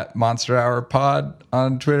is at Monster Hour Pod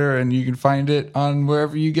on Twitter, and you can find it on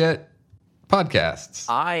wherever you get podcasts.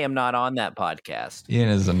 I am not on that podcast. Ian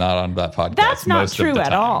is not on that podcast. That's not most of true the at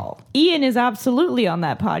time. all. Ian is absolutely on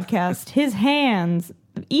that podcast.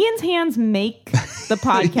 Ian's hands make the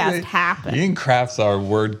podcast happen. Ian crafts our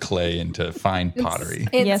word clay into fine pottery.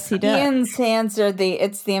 Yes, he does. Ian's hands are the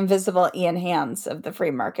invisible Ian hands of the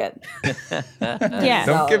free market. Yeah.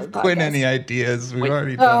 Don't give the Quinn podcast. any ideas. We've Wait.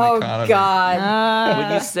 already done Oh economy. God.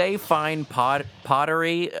 When you say fine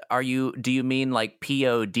pottery, do you mean like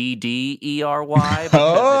PODDERY?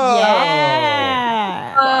 Oh,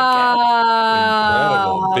 Yeah.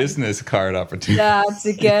 incredible business card opportunity. That's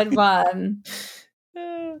a good one.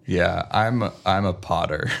 Yeah, I'm a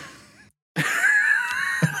potter.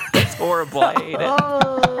 It's horrible. I hate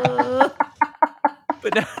it.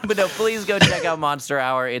 But no, please go check out Monster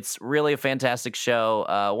Hour. It's really a fantastic show.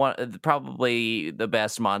 Probably the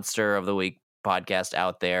best Monster of the Week podcast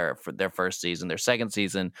out there for their first season. Their second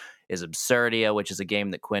season is Absurdia, which is a game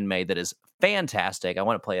that Quinn made that is fantastic. I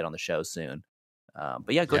want to play it on the show soon.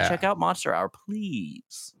 But yeah, go check out Monster Hour,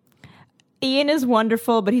 please. Ian is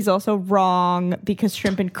wonderful, but he's also wrong because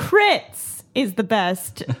Shrimp and Crits is the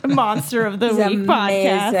best Monster of the It's Week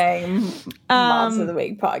podcast. amazing. Monster of the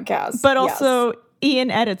Week podcast. But Yes. also, Ian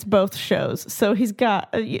edits both shows, so he's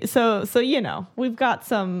got so we've got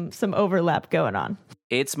some overlap going on.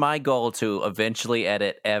 It's my goal to eventually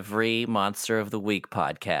edit every Monster of the Week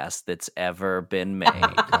podcast that's ever been made.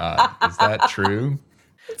 God, is that true?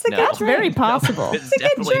 it's a No. good That's very dream. possible. It's a good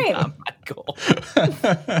definitely dream. not my goal.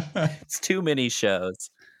 It's too many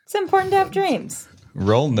shows. It's important to have dreams.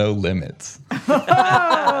 Roll no limits I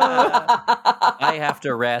have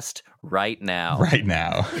to rest right now. right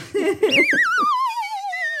now.